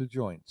getting the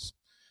joints,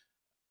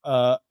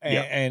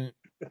 and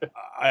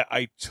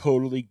I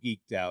totally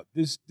geeked out.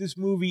 This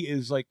movie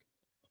is like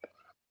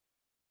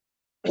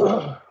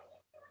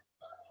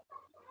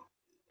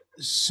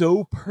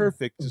so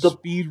perfect to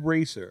Speed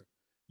Racer.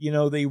 You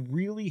know, they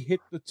really hit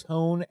the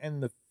tone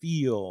and the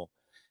feel,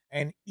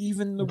 and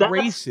even the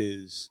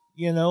races.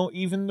 You know,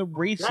 even the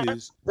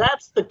races.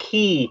 That's the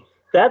key.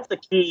 That's the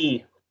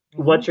key.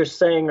 What you're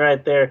saying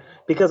right there.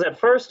 Because at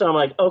first I'm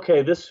like,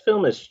 okay, this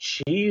film is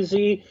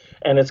cheesy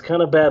and it's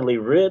kind of badly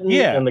written,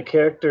 and the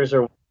characters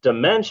are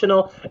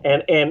dimensional,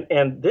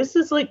 and this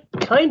is like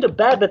kind of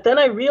bad. But then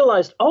I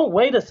realized, oh,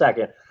 wait a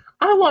second.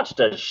 I watched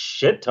a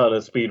shit ton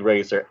of Speed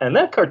Racer, and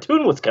that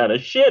cartoon was kind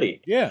of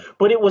shitty. Yeah.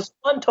 But it was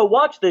fun to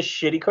watch this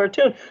shitty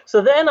cartoon.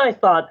 So then I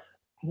thought,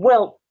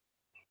 well,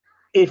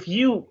 if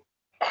you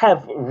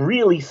have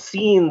really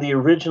seen the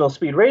original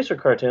Speed Racer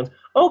cartoons,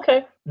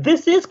 okay,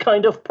 this is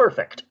kind of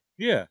perfect.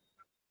 Yeah.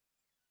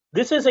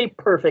 This is a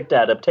perfect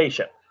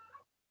adaptation.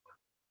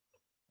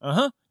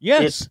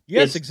 Yes.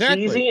 It's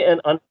exactly. Cheesy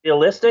and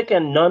unrealistic,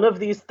 and none of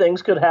these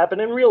things could happen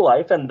in real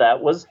life, and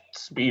that was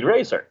Speed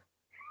Racer.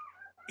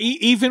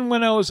 Even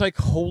when I was like,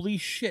 holy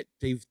shit,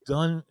 they've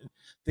done,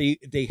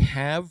 they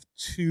have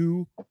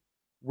 2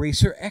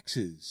 Racer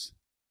X's.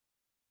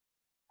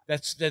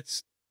 That's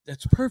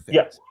perfect.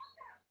 Yeah.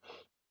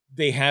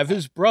 They have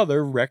his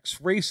brother,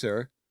 Rex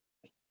Racer,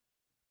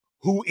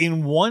 who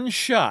in one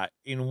shot,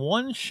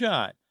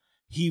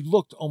 he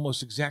looked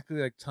almost exactly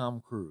like Tom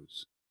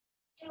Cruise.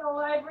 In the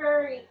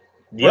library.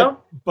 Yeah.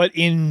 But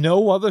in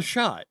no other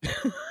shot.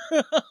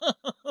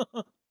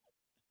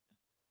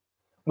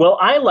 Well,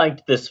 I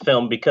liked this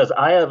film because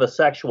I have a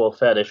sexual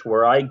fetish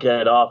where I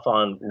get off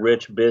on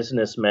rich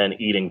businessmen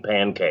eating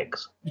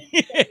pancakes.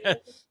 Yes.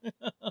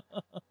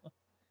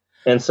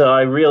 And so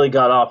I really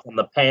got off on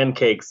the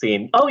pancake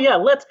scene. Oh, yeah,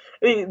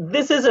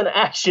 this is an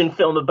action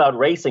film about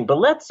racing, but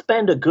let's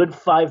spend a good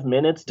 5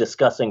 minutes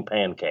discussing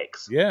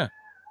pancakes. Yeah.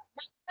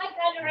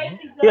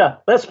 Yeah,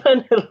 let's have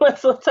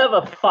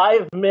a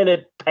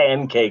 5-minute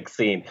pancake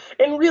scene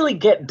and really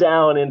get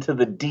down into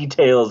the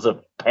details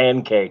of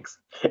pancakes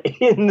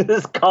in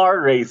this car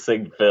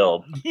racing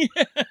film.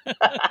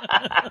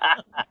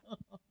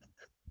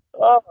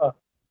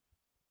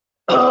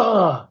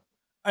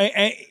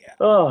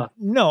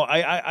 No,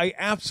 I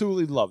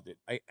absolutely loved it.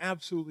 I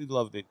absolutely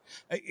loved it.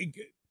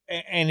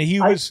 And he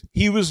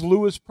was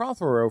Louis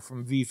Prothero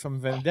from V from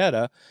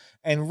Vendetta,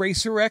 and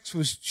Racer X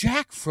was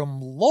Jack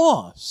from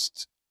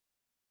Lost.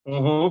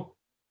 Like,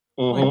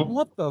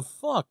 what the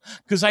fuck?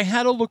 Because I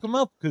had to look him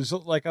up, because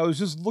like I was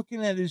just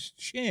looking at his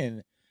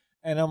chin,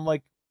 and I'm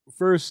like,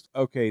 first,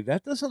 okay,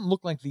 that doesn't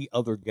look like the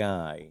other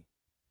guy,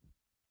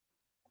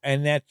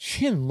 and that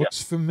chin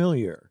looks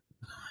familiar.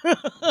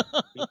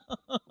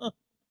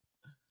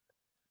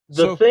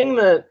 The thing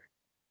that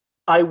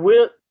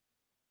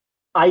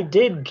I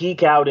did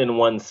geek out in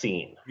one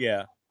scene.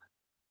 Yeah.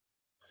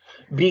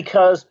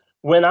 Because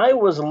when I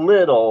was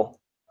little,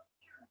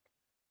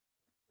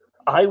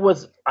 I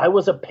was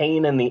a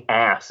pain in the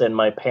ass, and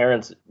my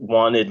parents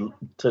wanted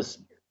to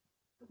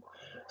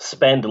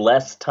spend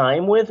less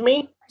time with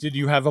me. Did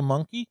you have a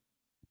monkey?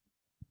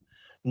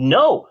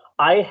 No,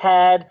 I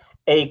had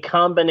a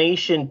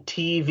combination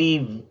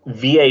TV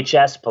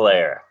VHS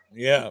player.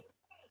 Yeah.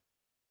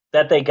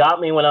 That they got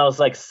me when I was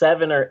like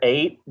 7 or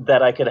 8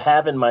 that I could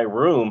have in my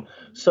room.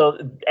 So,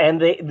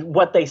 and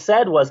what they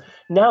said was,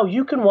 now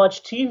you can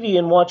watch TV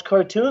and watch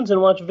cartoons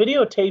and watch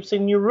videotapes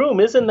in your room.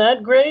 Isn't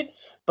that great?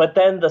 But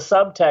then the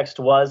subtext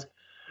was,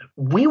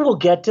 we will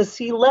get to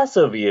see less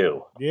of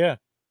you. Yeah.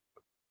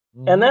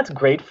 And that's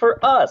great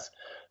for us.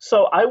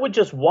 So I would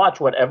just watch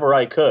whatever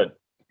I could.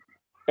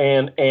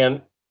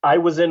 And I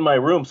was in my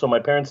room, so my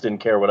parents didn't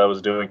care what I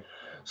was doing.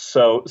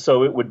 So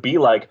it would be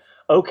like,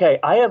 okay,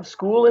 I have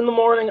school in the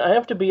morning. I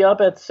have to be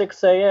up at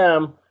 6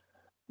 a.m.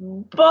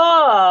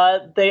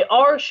 But they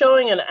are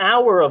showing an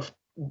hour of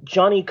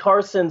Johnny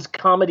Carson's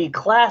comedy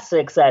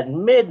classics at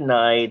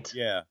midnight.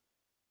 Yeah.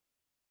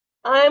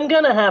 I'm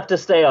going to have to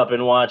stay up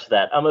and watch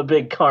that. I'm a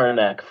big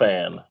Karnak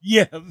fan.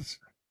 Yes.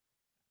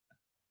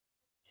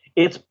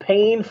 It's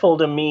painful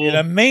to me. In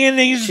a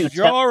mayonnaise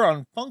jar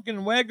on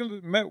Funkin'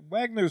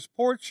 Wagner's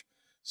porch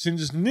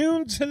since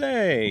noon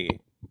today.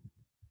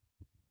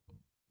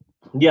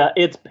 Yeah,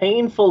 it's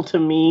painful to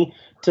me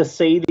to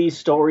say these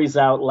stories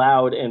out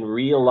loud and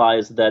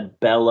realize that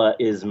Bella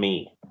is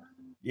me.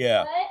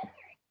 Yeah.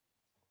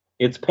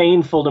 It's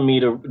painful to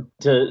me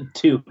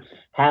to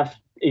have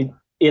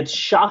it's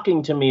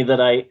shocking to me that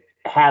I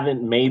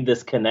haven't made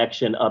this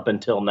connection up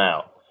until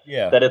now.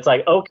 Yeah. That it's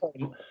like,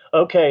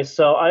 okay,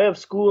 so I have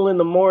school in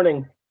the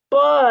morning,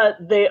 but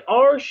they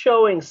are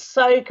showing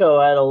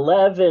Psycho at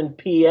 11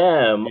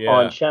 p.m.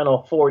 on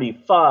channel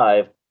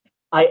 45.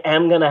 I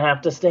am going to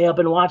have to stay up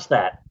and watch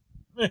that.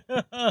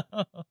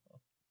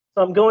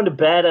 So I'm going to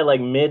bed at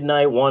like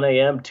midnight, 1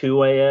 a.m.,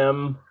 2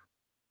 a.m.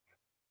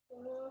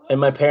 And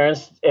my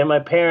parents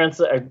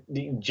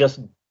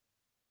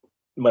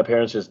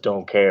just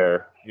don't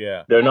care.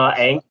 Yeah. They're not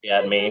angry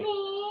at me.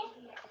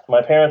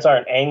 My parents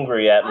aren't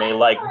angry at me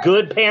like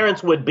good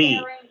parents would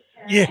be.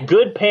 Yeah.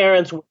 Good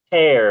parents would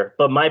care,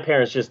 but my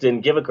parents just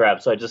didn't give a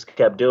crap, so I just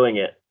kept doing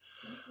it.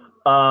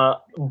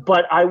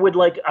 But I would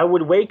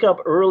wake up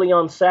early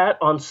on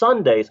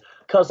Sundays,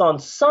 because on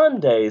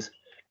Sundays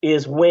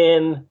is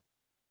when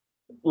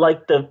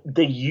like the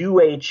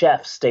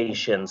UHF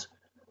stations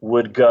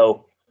would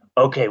go,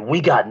 okay, we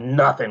got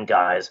nothing,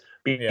 guys,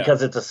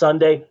 because it's a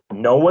Sunday,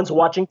 no one's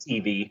watching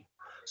TV,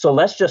 so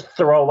let's just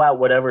throw out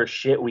whatever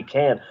shit we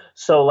can.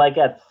 So like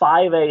at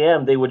 5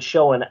 a.m. they would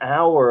show an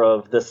hour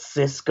of the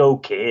Cisco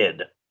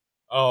Kid.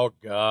 Oh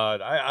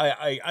God,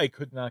 I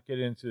could not get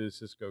into the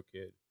Cisco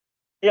Kid.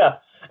 Yeah,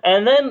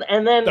 and then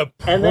the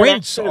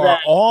prints are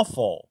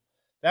awful.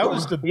 That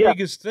was the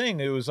biggest thing.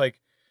 It was like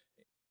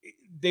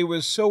they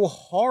were so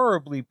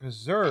horribly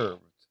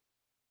preserved,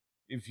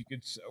 if you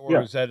could,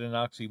 or is that an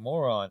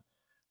oxymoron?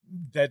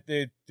 That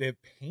they're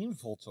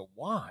painful to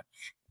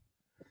watch.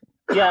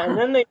 Yeah, and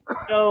then they'd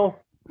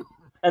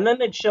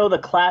show the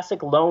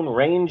classic Lone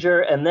Ranger,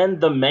 and then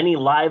the Many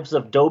Lives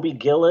of Dobie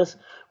Gillis,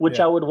 which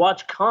I would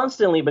watch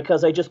constantly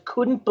because I just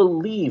couldn't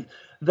believe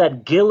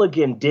that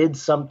Gilligan did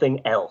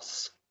something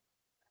else.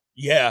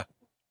 Yeah.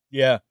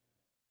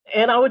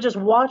 And I would just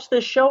watch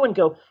this show and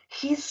go,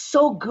 he's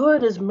so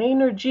good as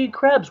Maynard G.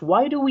 Krebs.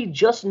 Why do we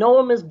just know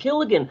him as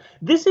Gilligan?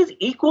 This is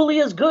equally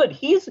as good.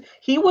 He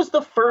was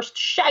the first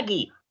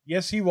Shaggy.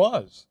 Yes, he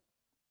was.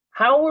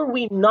 How are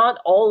we not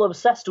all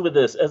obsessed with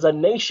this as a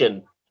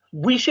nation?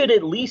 We should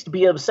at least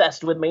be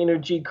obsessed with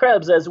Maynard G.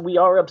 Krebs as we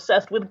are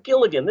obsessed with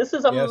Gilligan. This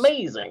is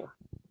amazing.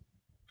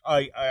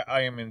 I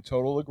am in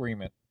total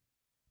agreement.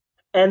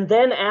 And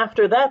then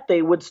after that,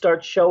 they would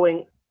start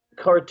showing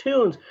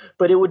cartoons,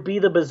 but it would be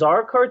the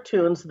bizarre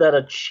cartoons that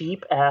a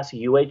cheap-ass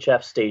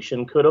UHF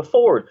station could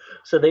afford.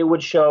 So they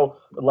would show,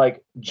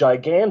 like,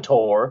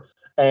 Gigantor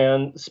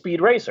and Speed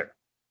Racer.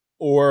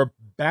 Or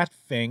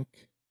Batfink.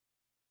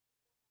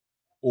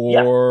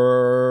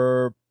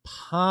 Or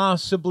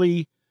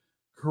possibly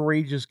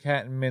Courageous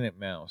Cat and Minute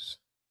Mouse.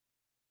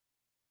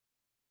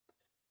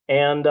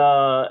 And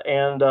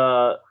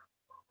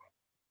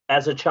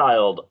as a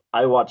child,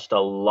 I watched a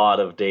lot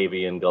of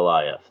Davy and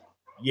Goliath.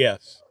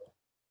 Yes.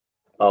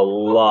 A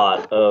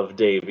lot of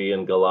Davy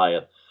and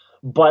Goliath.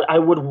 But I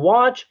would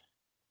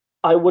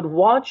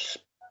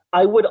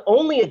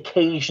only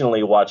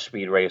occasionally watch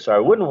Speed Racer. I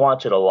wouldn't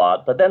watch it a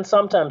lot, but then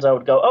sometimes I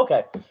would go,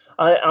 okay,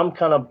 I'm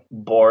kind of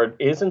bored.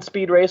 Isn't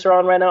Speed Racer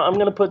on right now? I'm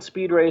going to put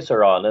Speed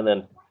Racer on. And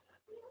then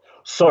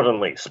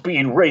suddenly,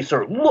 Speed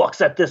Racer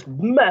looks at this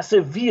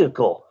massive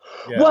vehicle.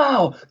 Yeah.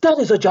 Wow, that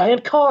is a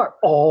giant car.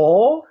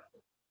 Oh.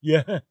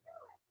 Yeah.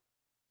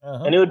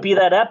 And it would be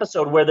that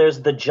episode where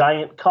there's the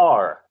giant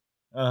car.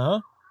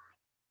 Uh-huh.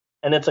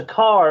 And it's a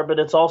car, but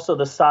it's also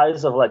the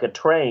size of like a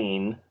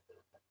train.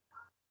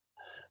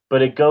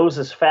 But it goes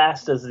as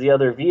fast as the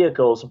other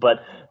vehicles,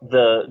 but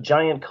the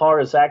giant car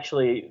is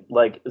actually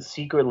like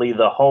secretly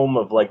the home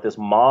of like this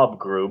mob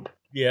group.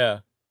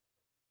 Yeah.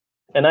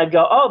 And I'd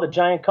go, oh, the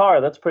giant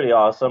car, that's pretty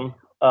awesome.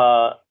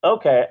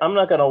 Okay, I'm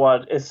not going to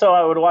watch. So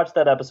I would watch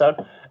that episode.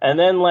 And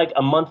then like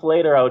a month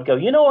later, I would go,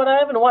 you know what? I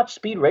haven't watched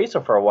Speed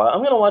Racer for a while. I'm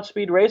going to watch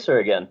Speed Racer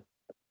again.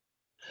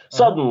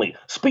 Suddenly,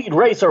 Speed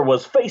Racer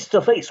was face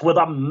to face with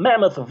a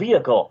mammoth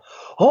vehicle.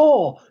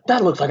 Oh,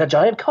 that looks like a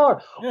giant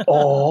car.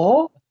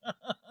 Oh.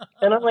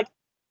 And I'm like,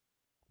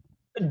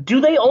 do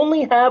they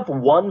only have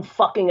one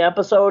fucking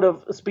episode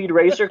of Speed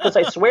Racer? Because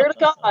I swear to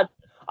God,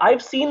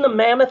 I've seen the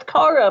mammoth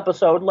car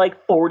episode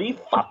like 40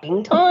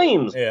 fucking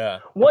times. Yeah.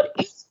 What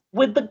is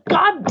with the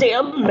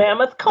goddamn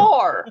mammoth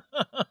car?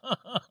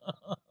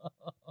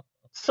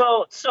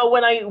 So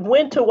when I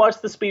went to watch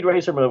the Speed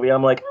Racer movie,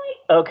 I'm like,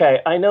 okay,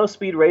 I know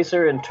Speed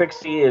Racer and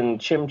Trixie and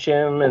Chim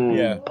Chim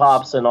and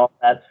Pops and all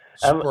that,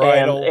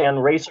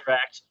 and Racer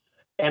X.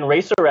 And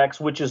Racer X,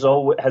 which has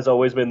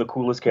always been the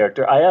coolest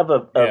character. I have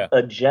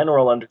a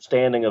general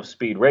understanding of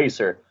Speed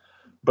Racer,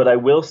 but I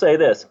will say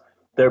this.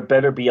 There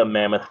better be a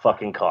mammoth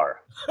fucking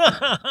car.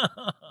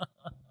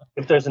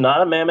 If there's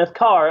not a mammoth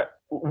car,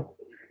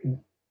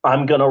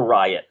 I'm going to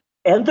riot.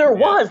 And there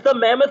was the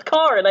mammoth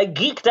car, and I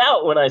geeked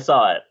out when I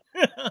saw it.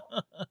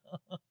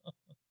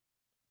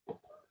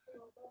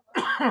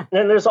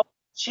 And there's all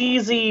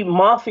cheesy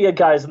mafia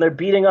guys, and they're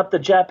beating up the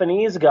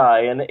Japanese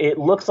guy, and it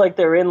looks like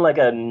they're in like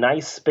a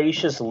nice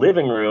spacious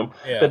living room,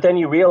 but then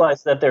you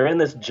realize that they're in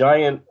this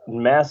giant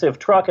massive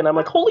truck, and I'm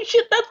like, holy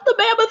shit, that's the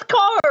mammoth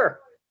car.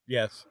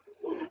 Yes.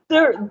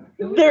 They're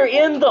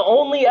in the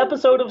only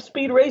episode of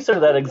Speed Racer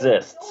that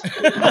exists.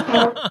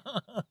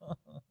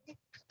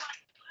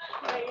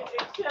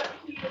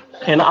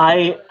 And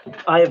I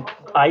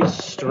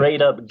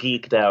straight up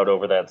geeked out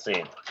over that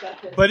scene.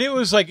 But it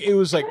was like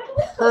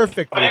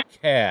perfectly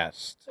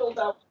cast.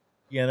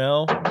 You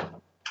know?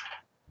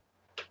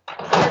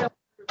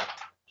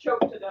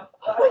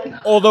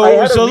 Although it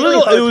was a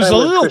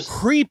little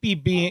creepy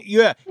being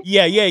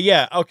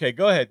yeah. Okay,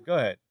 go ahead.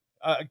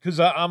 Because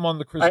I'm on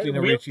the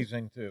Christina Ricci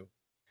thing too.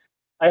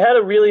 I had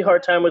a really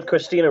hard time with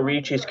Christina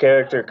Ricci's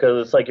character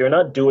because it's like you're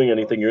not doing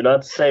anything, you're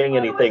not saying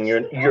anything,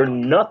 you're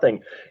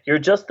nothing. You're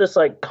just this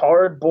like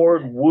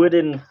cardboard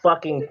wooden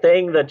fucking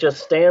thing that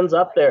just stands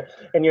up there,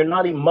 and you're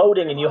not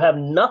emoting, and you have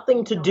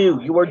nothing to do.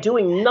 You are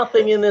doing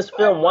nothing in this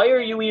film. Why are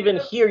you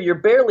even here? You're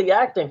barely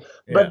acting.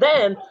 Yeah. But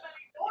then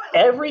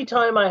every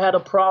time I had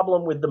a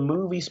problem with the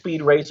movie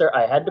Speed Racer,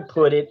 I had to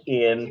put it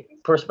in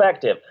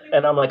perspective.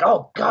 And I'm like,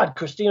 oh, God,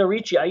 Christina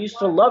Ricci, I used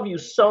to love you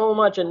so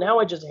much, and now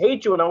I just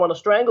hate you, and I want to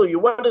strangle you.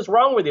 What is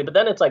wrong with you? But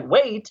then it's like,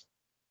 wait,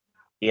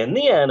 in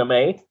the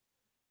anime,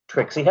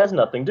 Trixie has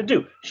nothing to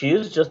do. She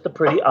is just the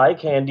pretty eye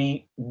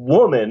candy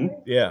woman.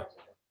 Yeah.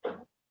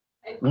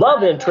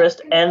 Love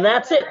interest, and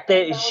that's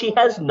it. She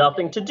has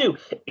nothing to do.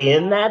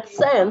 In that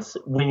sense,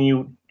 when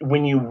you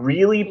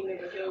really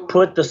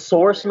put the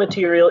source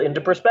material into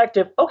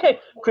perspective, okay,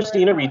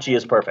 Christina Ricci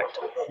is perfect.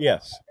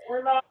 Yes.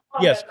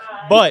 Yes,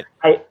 but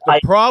the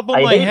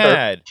problem I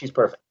had, she's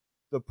perfect.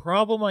 The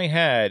problem I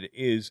had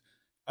is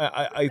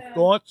I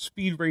thought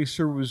Speed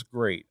Racer was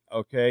great.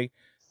 Okay,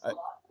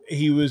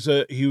 he was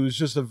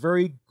just a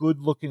very good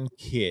looking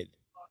kid,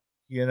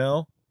 you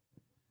know.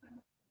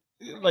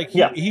 Like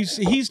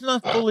he's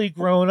not fully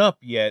grown up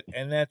yet,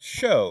 and that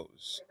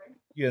shows,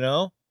 you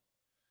know.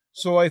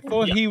 So I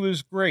thought he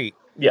was great.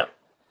 Yeah,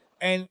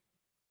 and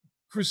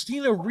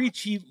Christina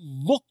Ricci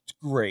looked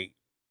great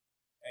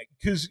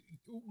because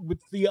with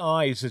the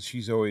eyes that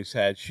she's always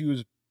had, she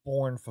was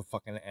born for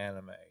fucking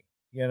anime,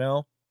 you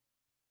know?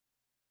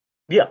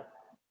 Yeah.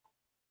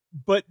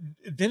 But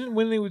then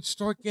when they would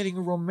start getting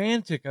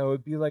romantic, I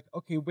would be like,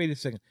 okay, wait a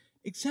second.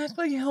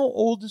 Exactly how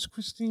old is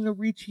Christina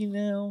Ricci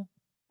now?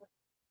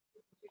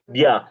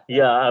 Yeah,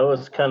 I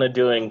was kind of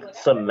doing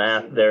some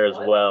math there as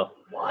well.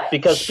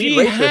 Because Speed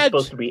Racer is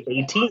supposed to be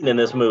 18 in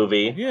this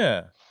movie.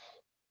 Yeah.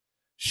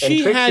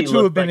 She had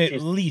to have been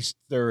at least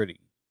 30.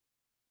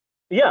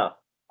 Yeah.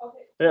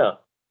 Yeah.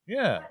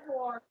 Yeah.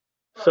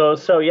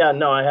 So yeah,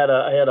 no, I had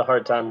a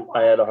hard time.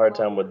 I had a hard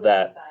time with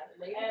that.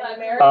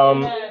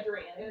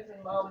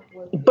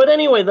 But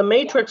anyway, the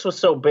Matrix was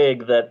so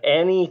big that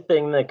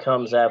anything that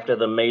comes after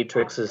the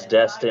Matrix is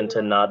destined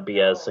to not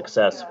be as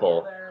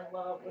successful.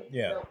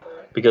 Yeah.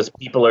 Because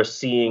people are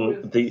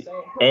seeing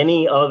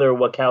any other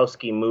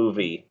Wachowski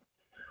movie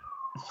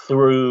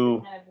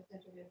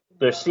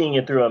they're seeing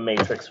it through a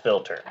Matrix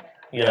filter.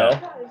 You know?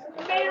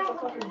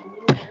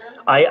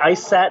 I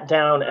sat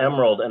down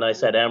Emerald and I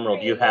said,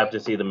 Emerald, you have to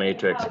see The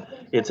Matrix.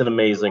 It's an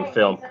amazing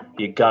film.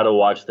 You got to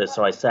watch this.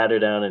 So I sat her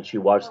down and she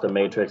watched The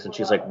Matrix and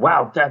she's like,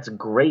 wow, that's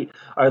great.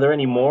 Are there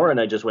any more? And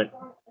I just went,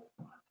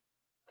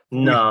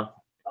 nah.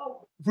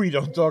 We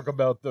don't talk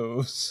about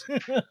those.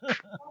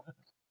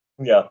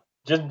 Yeah.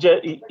 Just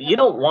you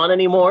don't want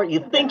any more.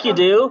 You think you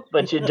do,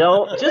 but you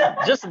don't.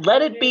 Just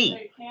let it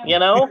be. You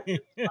know,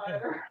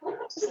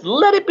 just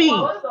let it be.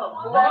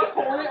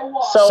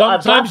 So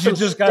sometimes you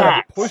just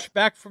gotta push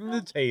back from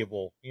the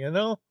table. You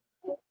know.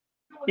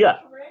 Yeah.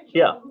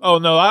 Oh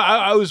no,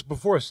 I was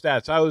before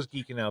stats. I was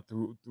geeking out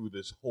through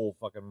this whole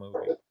fucking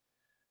movie.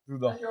 Through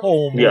the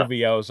whole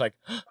movie, I was like,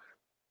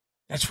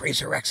 "That's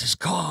Racer X's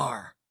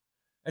car.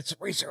 That's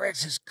Racer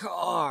X's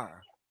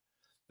car."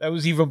 That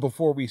was even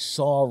before we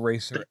saw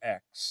Racer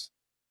X.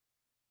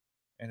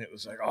 And it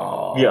was like,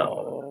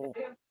 oh,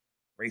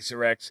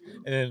 Racer X.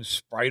 And then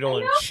Spritle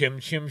and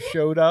Chim Chim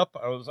showed up.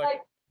 I was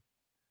like,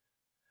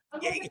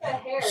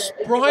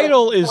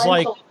 Spritle is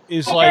like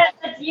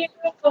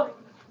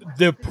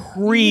the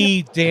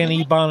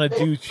pre-Danny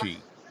Bonaducci.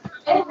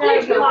 You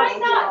might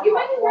be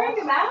wearing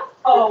a mask.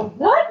 Oh,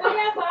 what?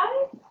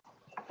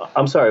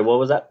 I'm sorry, what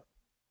was that?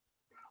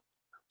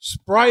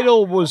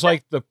 Spritle was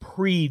like the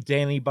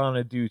pre-Danny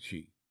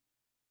Bonaducci.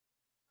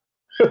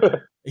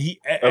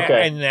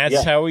 And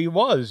that's how he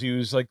was. He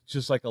was like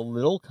just like a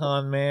little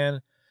con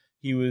man.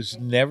 He was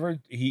never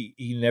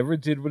he never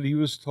did what he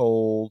was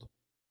told.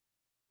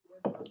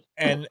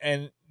 And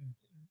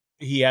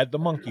he had the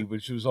monkey,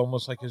 which was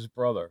almost like his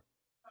brother.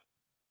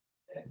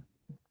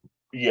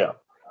 Yeah.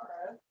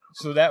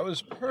 So that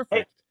was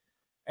perfect.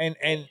 And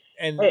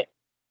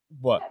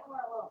what?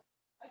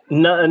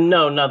 No,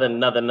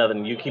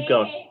 nothing. You keep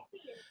going.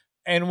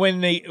 And when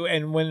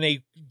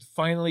they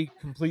finally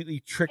completely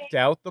tricked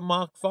out the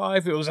Mach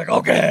 5, it was like,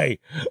 okay,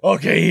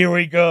 here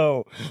we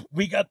go.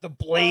 We got the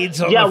blades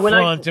on the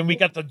front, and we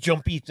got the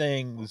jumpy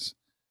things.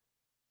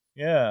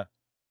 Yeah.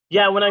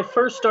 Yeah, when I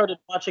first started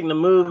watching the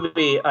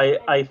movie,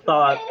 I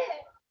thought,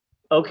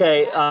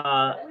 okay,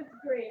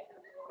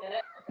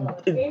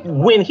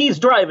 when he's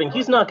driving,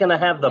 he's not going to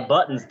have the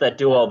buttons that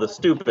do all the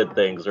stupid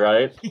things,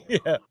 right?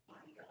 Yeah.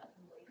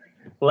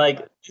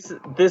 Like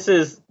this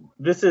is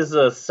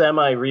a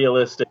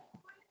semi-realistic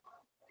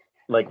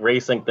like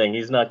racing thing.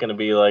 He's not going to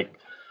be like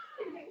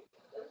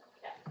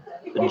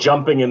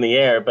jumping in the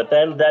air, but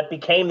then that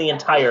became the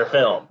entire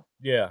film.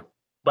 Yeah.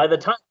 By the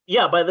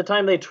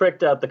time they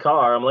tricked out the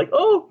car, I'm like,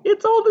 oh,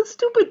 it's all the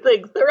stupid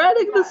things. They're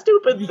adding the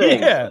stupid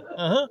things. Yeah.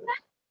 Uh-huh.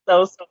 I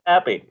was so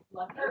happy.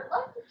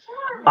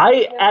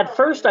 At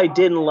first I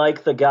didn't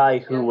like the guy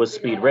who was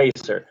Speed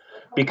Racer,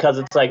 because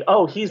it's like,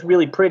 oh, he's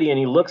really pretty and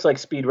he looks like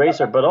Speed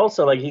Racer, but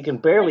also like he can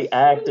barely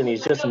act and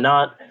he's just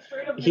not.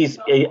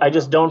 I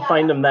just don't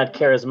find him that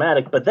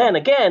charismatic. But then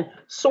again,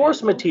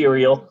 source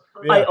material.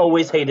 Yeah. I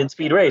always hated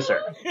Speed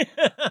Racer.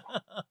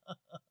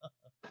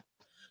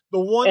 The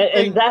one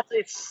thing... and that's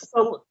it's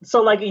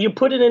so like you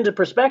put it into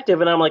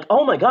perspective, and I'm like,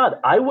 oh my god,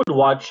 I would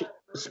watch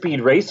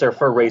Speed Racer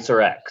for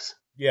Racer X.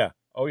 Yeah.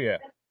 Oh yeah.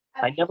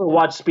 I never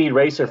watched Speed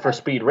Racer for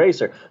Speed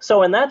Racer.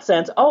 So in that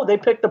sense, they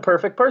picked the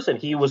perfect person.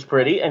 He was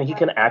pretty and he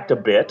can act a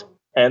bit,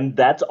 and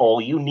that's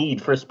all you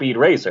need for Speed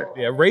Racer.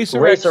 Yeah,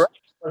 Racer X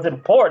was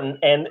important,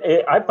 and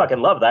I fucking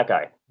love that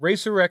guy.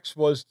 Racer X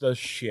was the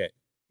shit.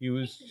 He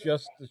was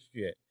just the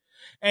shit.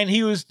 And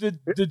he was the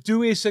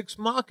Deus Ex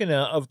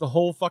Machina of the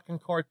whole fucking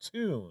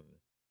cartoon.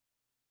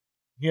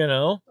 You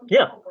know?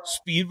 Yeah.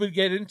 Speed would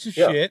get into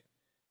shit,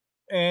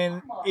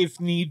 and if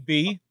need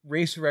be,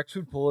 Racer X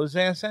would pull his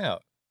ass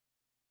out.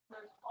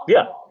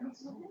 Yeah.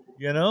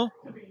 You know?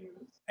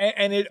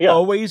 And it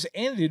always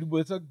ended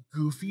with a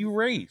goofy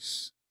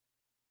race.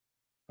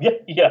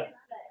 Yeah.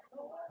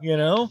 You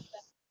know?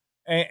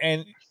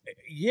 And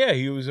yeah,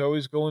 he was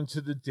always going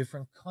to the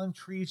different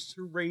countries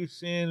to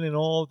race in and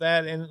all of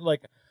that. And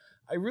like,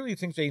 I really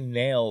think they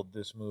nailed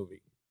this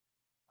movie.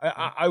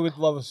 I would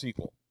love a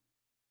sequel.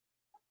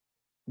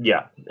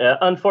 Yeah.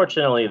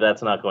 Unfortunately,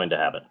 that's not going to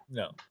happen.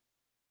 No.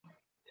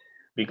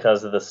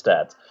 Because of the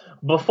stats.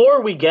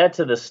 Before we get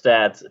to the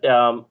stats,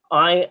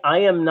 I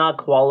am not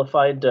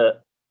qualified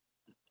to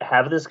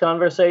have this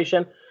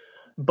conversation,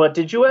 but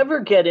did you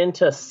ever get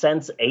into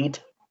Sense8?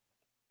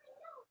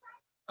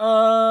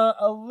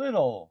 A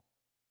little.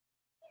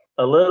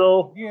 A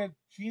little? Yeah,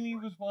 Jeannie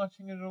was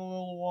watching it a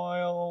little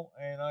while,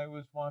 and I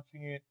was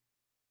watching it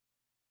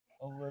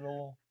a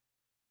little.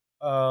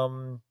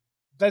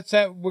 That's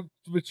that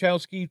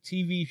Wachowski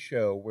TV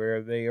show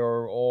where they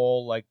are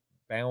all like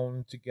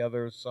bound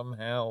together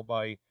somehow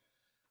by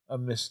a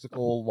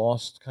mystical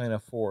lost kind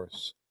of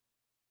force.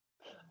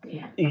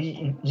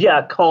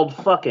 Yeah, called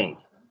Fucking.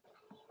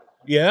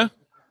 Yeah?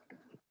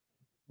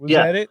 Was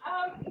that it?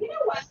 You know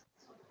what,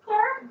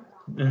 sir?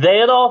 They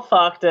had all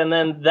fucked, and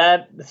then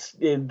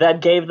that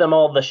gave them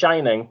all the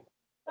shining.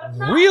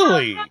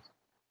 Really?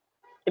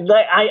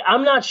 Like,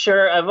 I'm not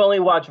sure. I've only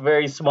watched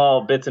very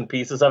small bits and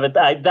pieces of it.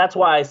 That's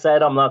why I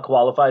said I'm not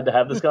qualified to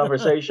have this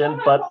conversation.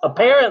 But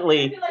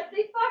apparently, Like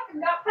they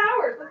fucking got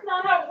powers. That's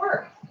not how it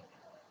works.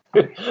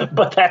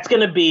 But that's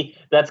gonna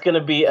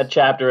be a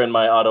chapter in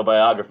my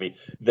autobiography.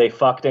 They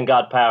fucked and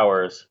got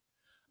powers.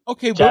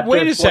 Okay, chapter but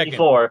wait a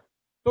 24. second.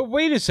 But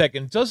wait a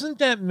second. Doesn't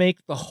that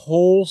make the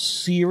whole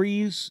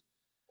series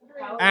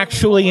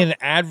actually an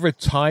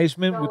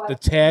advertisement with the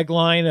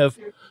tagline of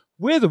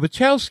 "We're the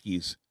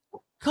Wachowskis.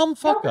 Come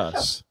fuck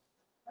us."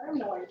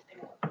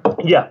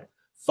 Yeah.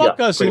 Fuck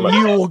us and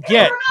you will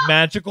get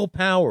magical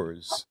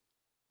powers.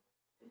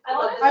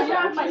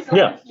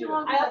 Yeah.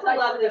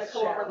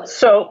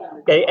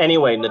 So,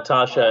 anyway,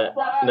 Natasha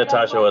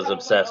was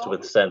obsessed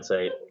with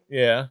Sense8.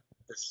 Yeah.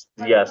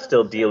 Yeah,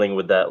 still dealing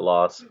with that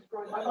loss.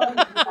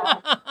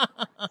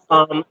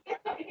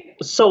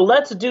 So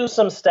let's do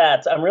some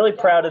stats. I'm really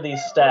proud of these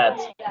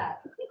stats.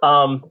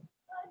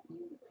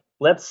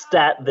 Let's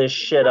stat this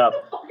shit up.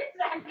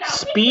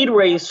 Speed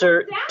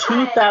Racer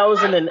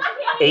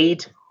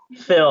 2008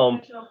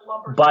 film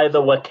by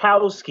the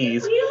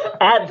Wachowskis.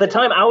 At the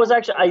time,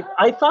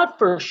 I thought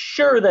for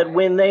sure that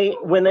when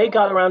they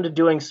got around to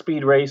doing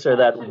Speed Racer,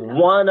 that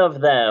one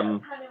of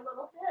them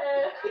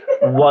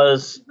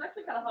was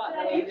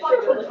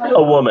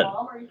a woman.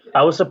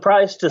 I was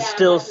surprised to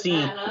still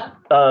see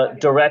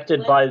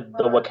directed by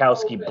the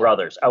Wachowski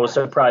brothers. I was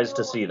surprised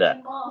to see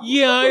that.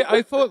 Yeah,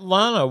 I thought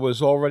Lana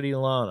was already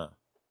Lana.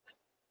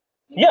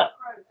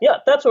 Yeah,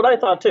 that's what I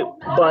thought too.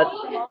 But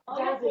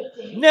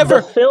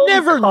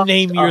never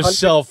name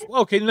yourself.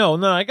 Okay,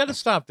 no, I got to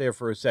stop there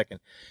for a second.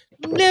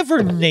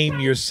 Never name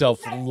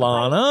yourself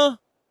Lana.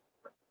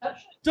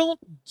 Don't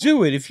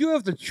do it. If you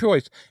have the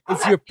choice,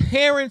 if your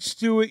parents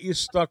do it, you're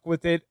stuck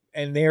with it,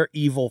 and they're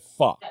evil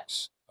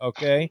fucks.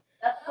 Okay,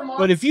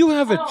 but if you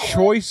have a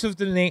choice of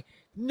the name,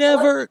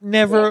 never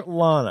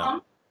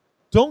Lana.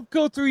 Don't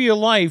go through your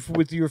life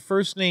with your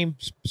first name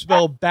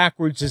spelled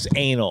backwards as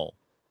anal.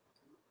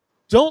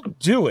 Don't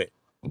do it.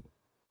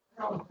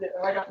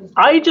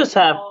 I just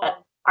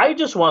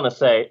want to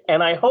say,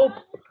 and I hope,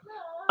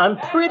 I'm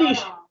pretty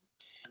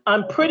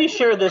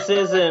sure this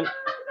isn't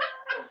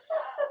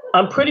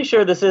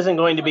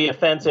going to be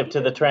offensive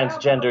to the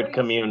transgendered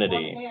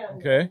community.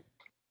 Okay.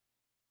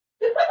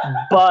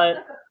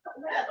 But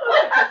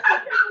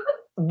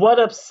what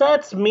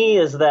upsets me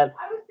is that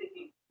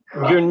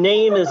your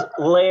name is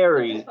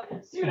Larry,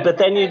 but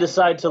then you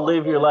decide to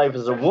live your life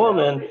as a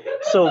woman.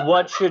 So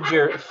what should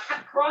your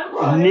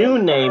new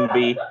name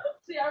be?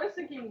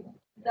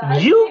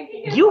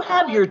 You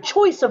have your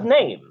choice of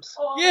names.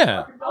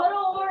 Yeah.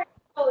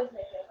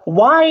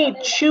 Why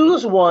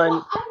choose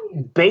one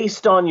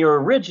based on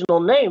your original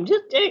name?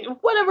 Just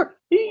whatever.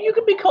 You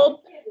could be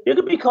called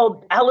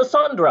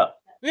Alessandra.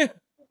 Yeah.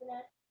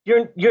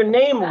 Your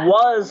name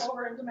was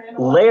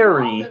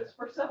Larry.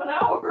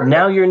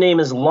 Now your name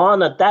is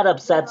Lana. That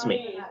upsets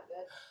me.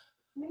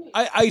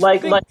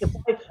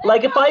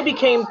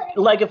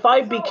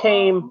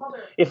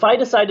 If I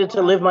decided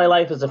to live my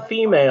life as a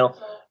female,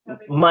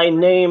 my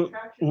name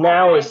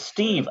now is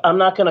Steve. I'm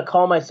not going to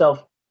call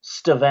myself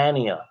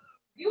Stevania.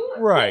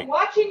 Right.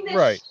 Watching this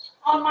Right.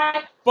 on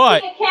my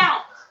But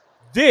account.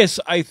 this,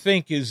 I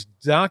think, is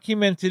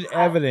documented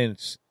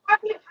evidence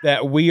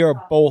that we are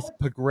both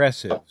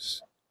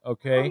progressives.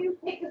 Okay?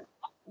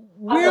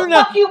 We're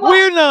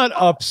not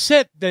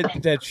upset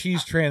that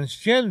she's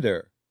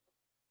transgender.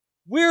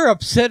 We're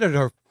upset at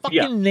her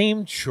fucking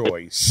name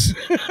choice.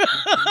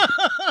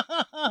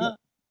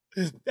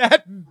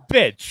 That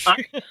bitch.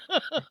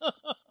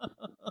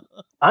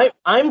 I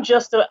am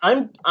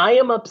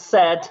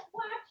upset.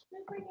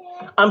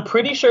 I'm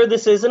pretty sure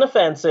this isn't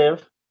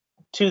offensive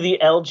to the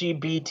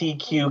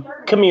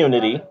LGBTQ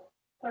community.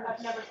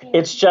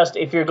 It's just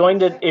if you're going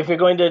to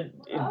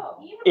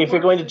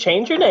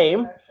change your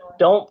name,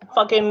 don't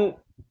fucking.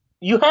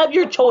 You have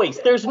your choice.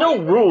 There's no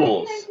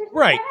rules.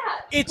 Right.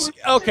 It's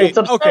okay. It's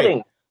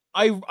upsetting.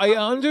 Okay. I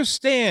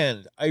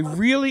understand. I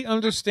really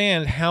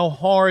understand how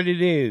hard it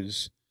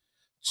is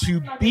to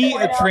be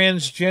a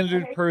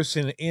transgendered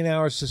person in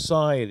our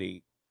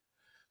society.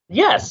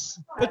 Yes.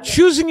 But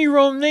choosing your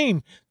own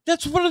name,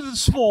 that's one of the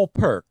small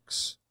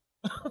perks.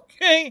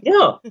 Okay?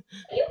 Yeah. It's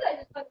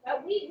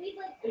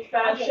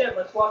bad shit.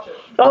 Let's watch it.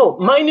 Oh,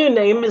 my new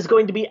name is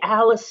going to be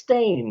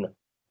Alistane.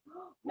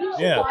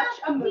 Yeah. Watch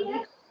a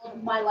movie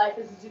called My Life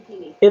as a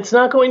Zucchini. It's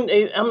not going.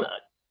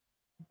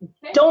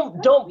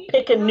 Don't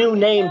pick a new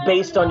name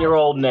based on your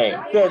old name.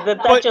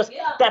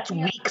 That's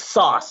weak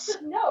sauce.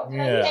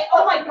 Yeah.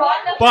 Oh my god.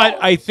 But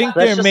I think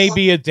there may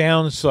be a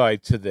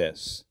downside to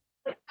this.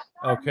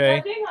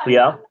 Okay?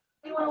 Yeah.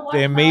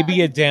 There may be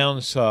a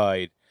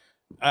downside.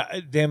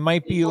 There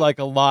might be like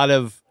a lot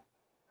of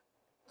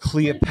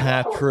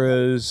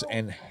Cleopatras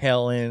and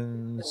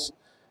Helens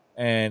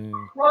and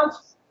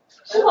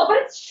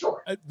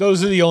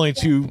those are the only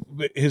two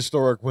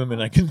historic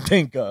women I can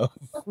think of.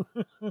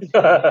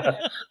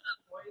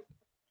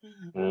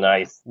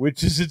 Nice.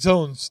 Which is its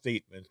own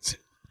statement.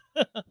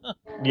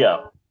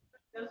 Yeah.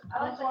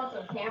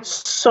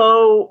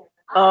 So,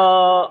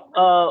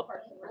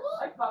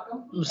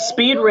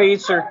 Speed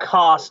Racer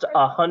cost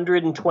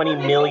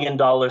 $120 million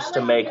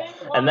to make,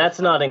 and that's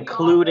not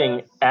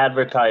including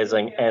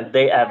advertising, and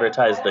they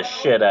advertised the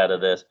shit out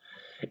of this.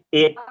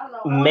 It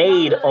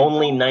made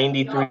only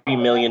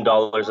 $93 million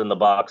in the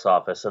box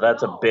office, so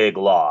that's a big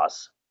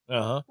loss.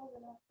 Uh-huh.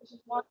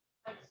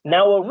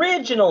 Now,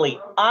 originally,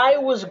 I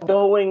was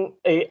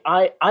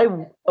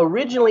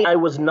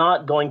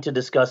not going to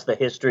discuss the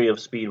history of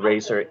Speed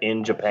Racer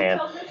in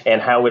Japan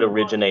and how it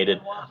originated.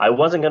 I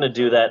wasn't going to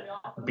do that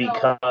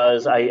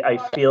because I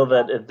feel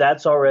that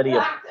that's already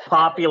a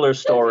popular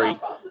story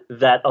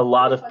that a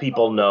lot of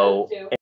people know.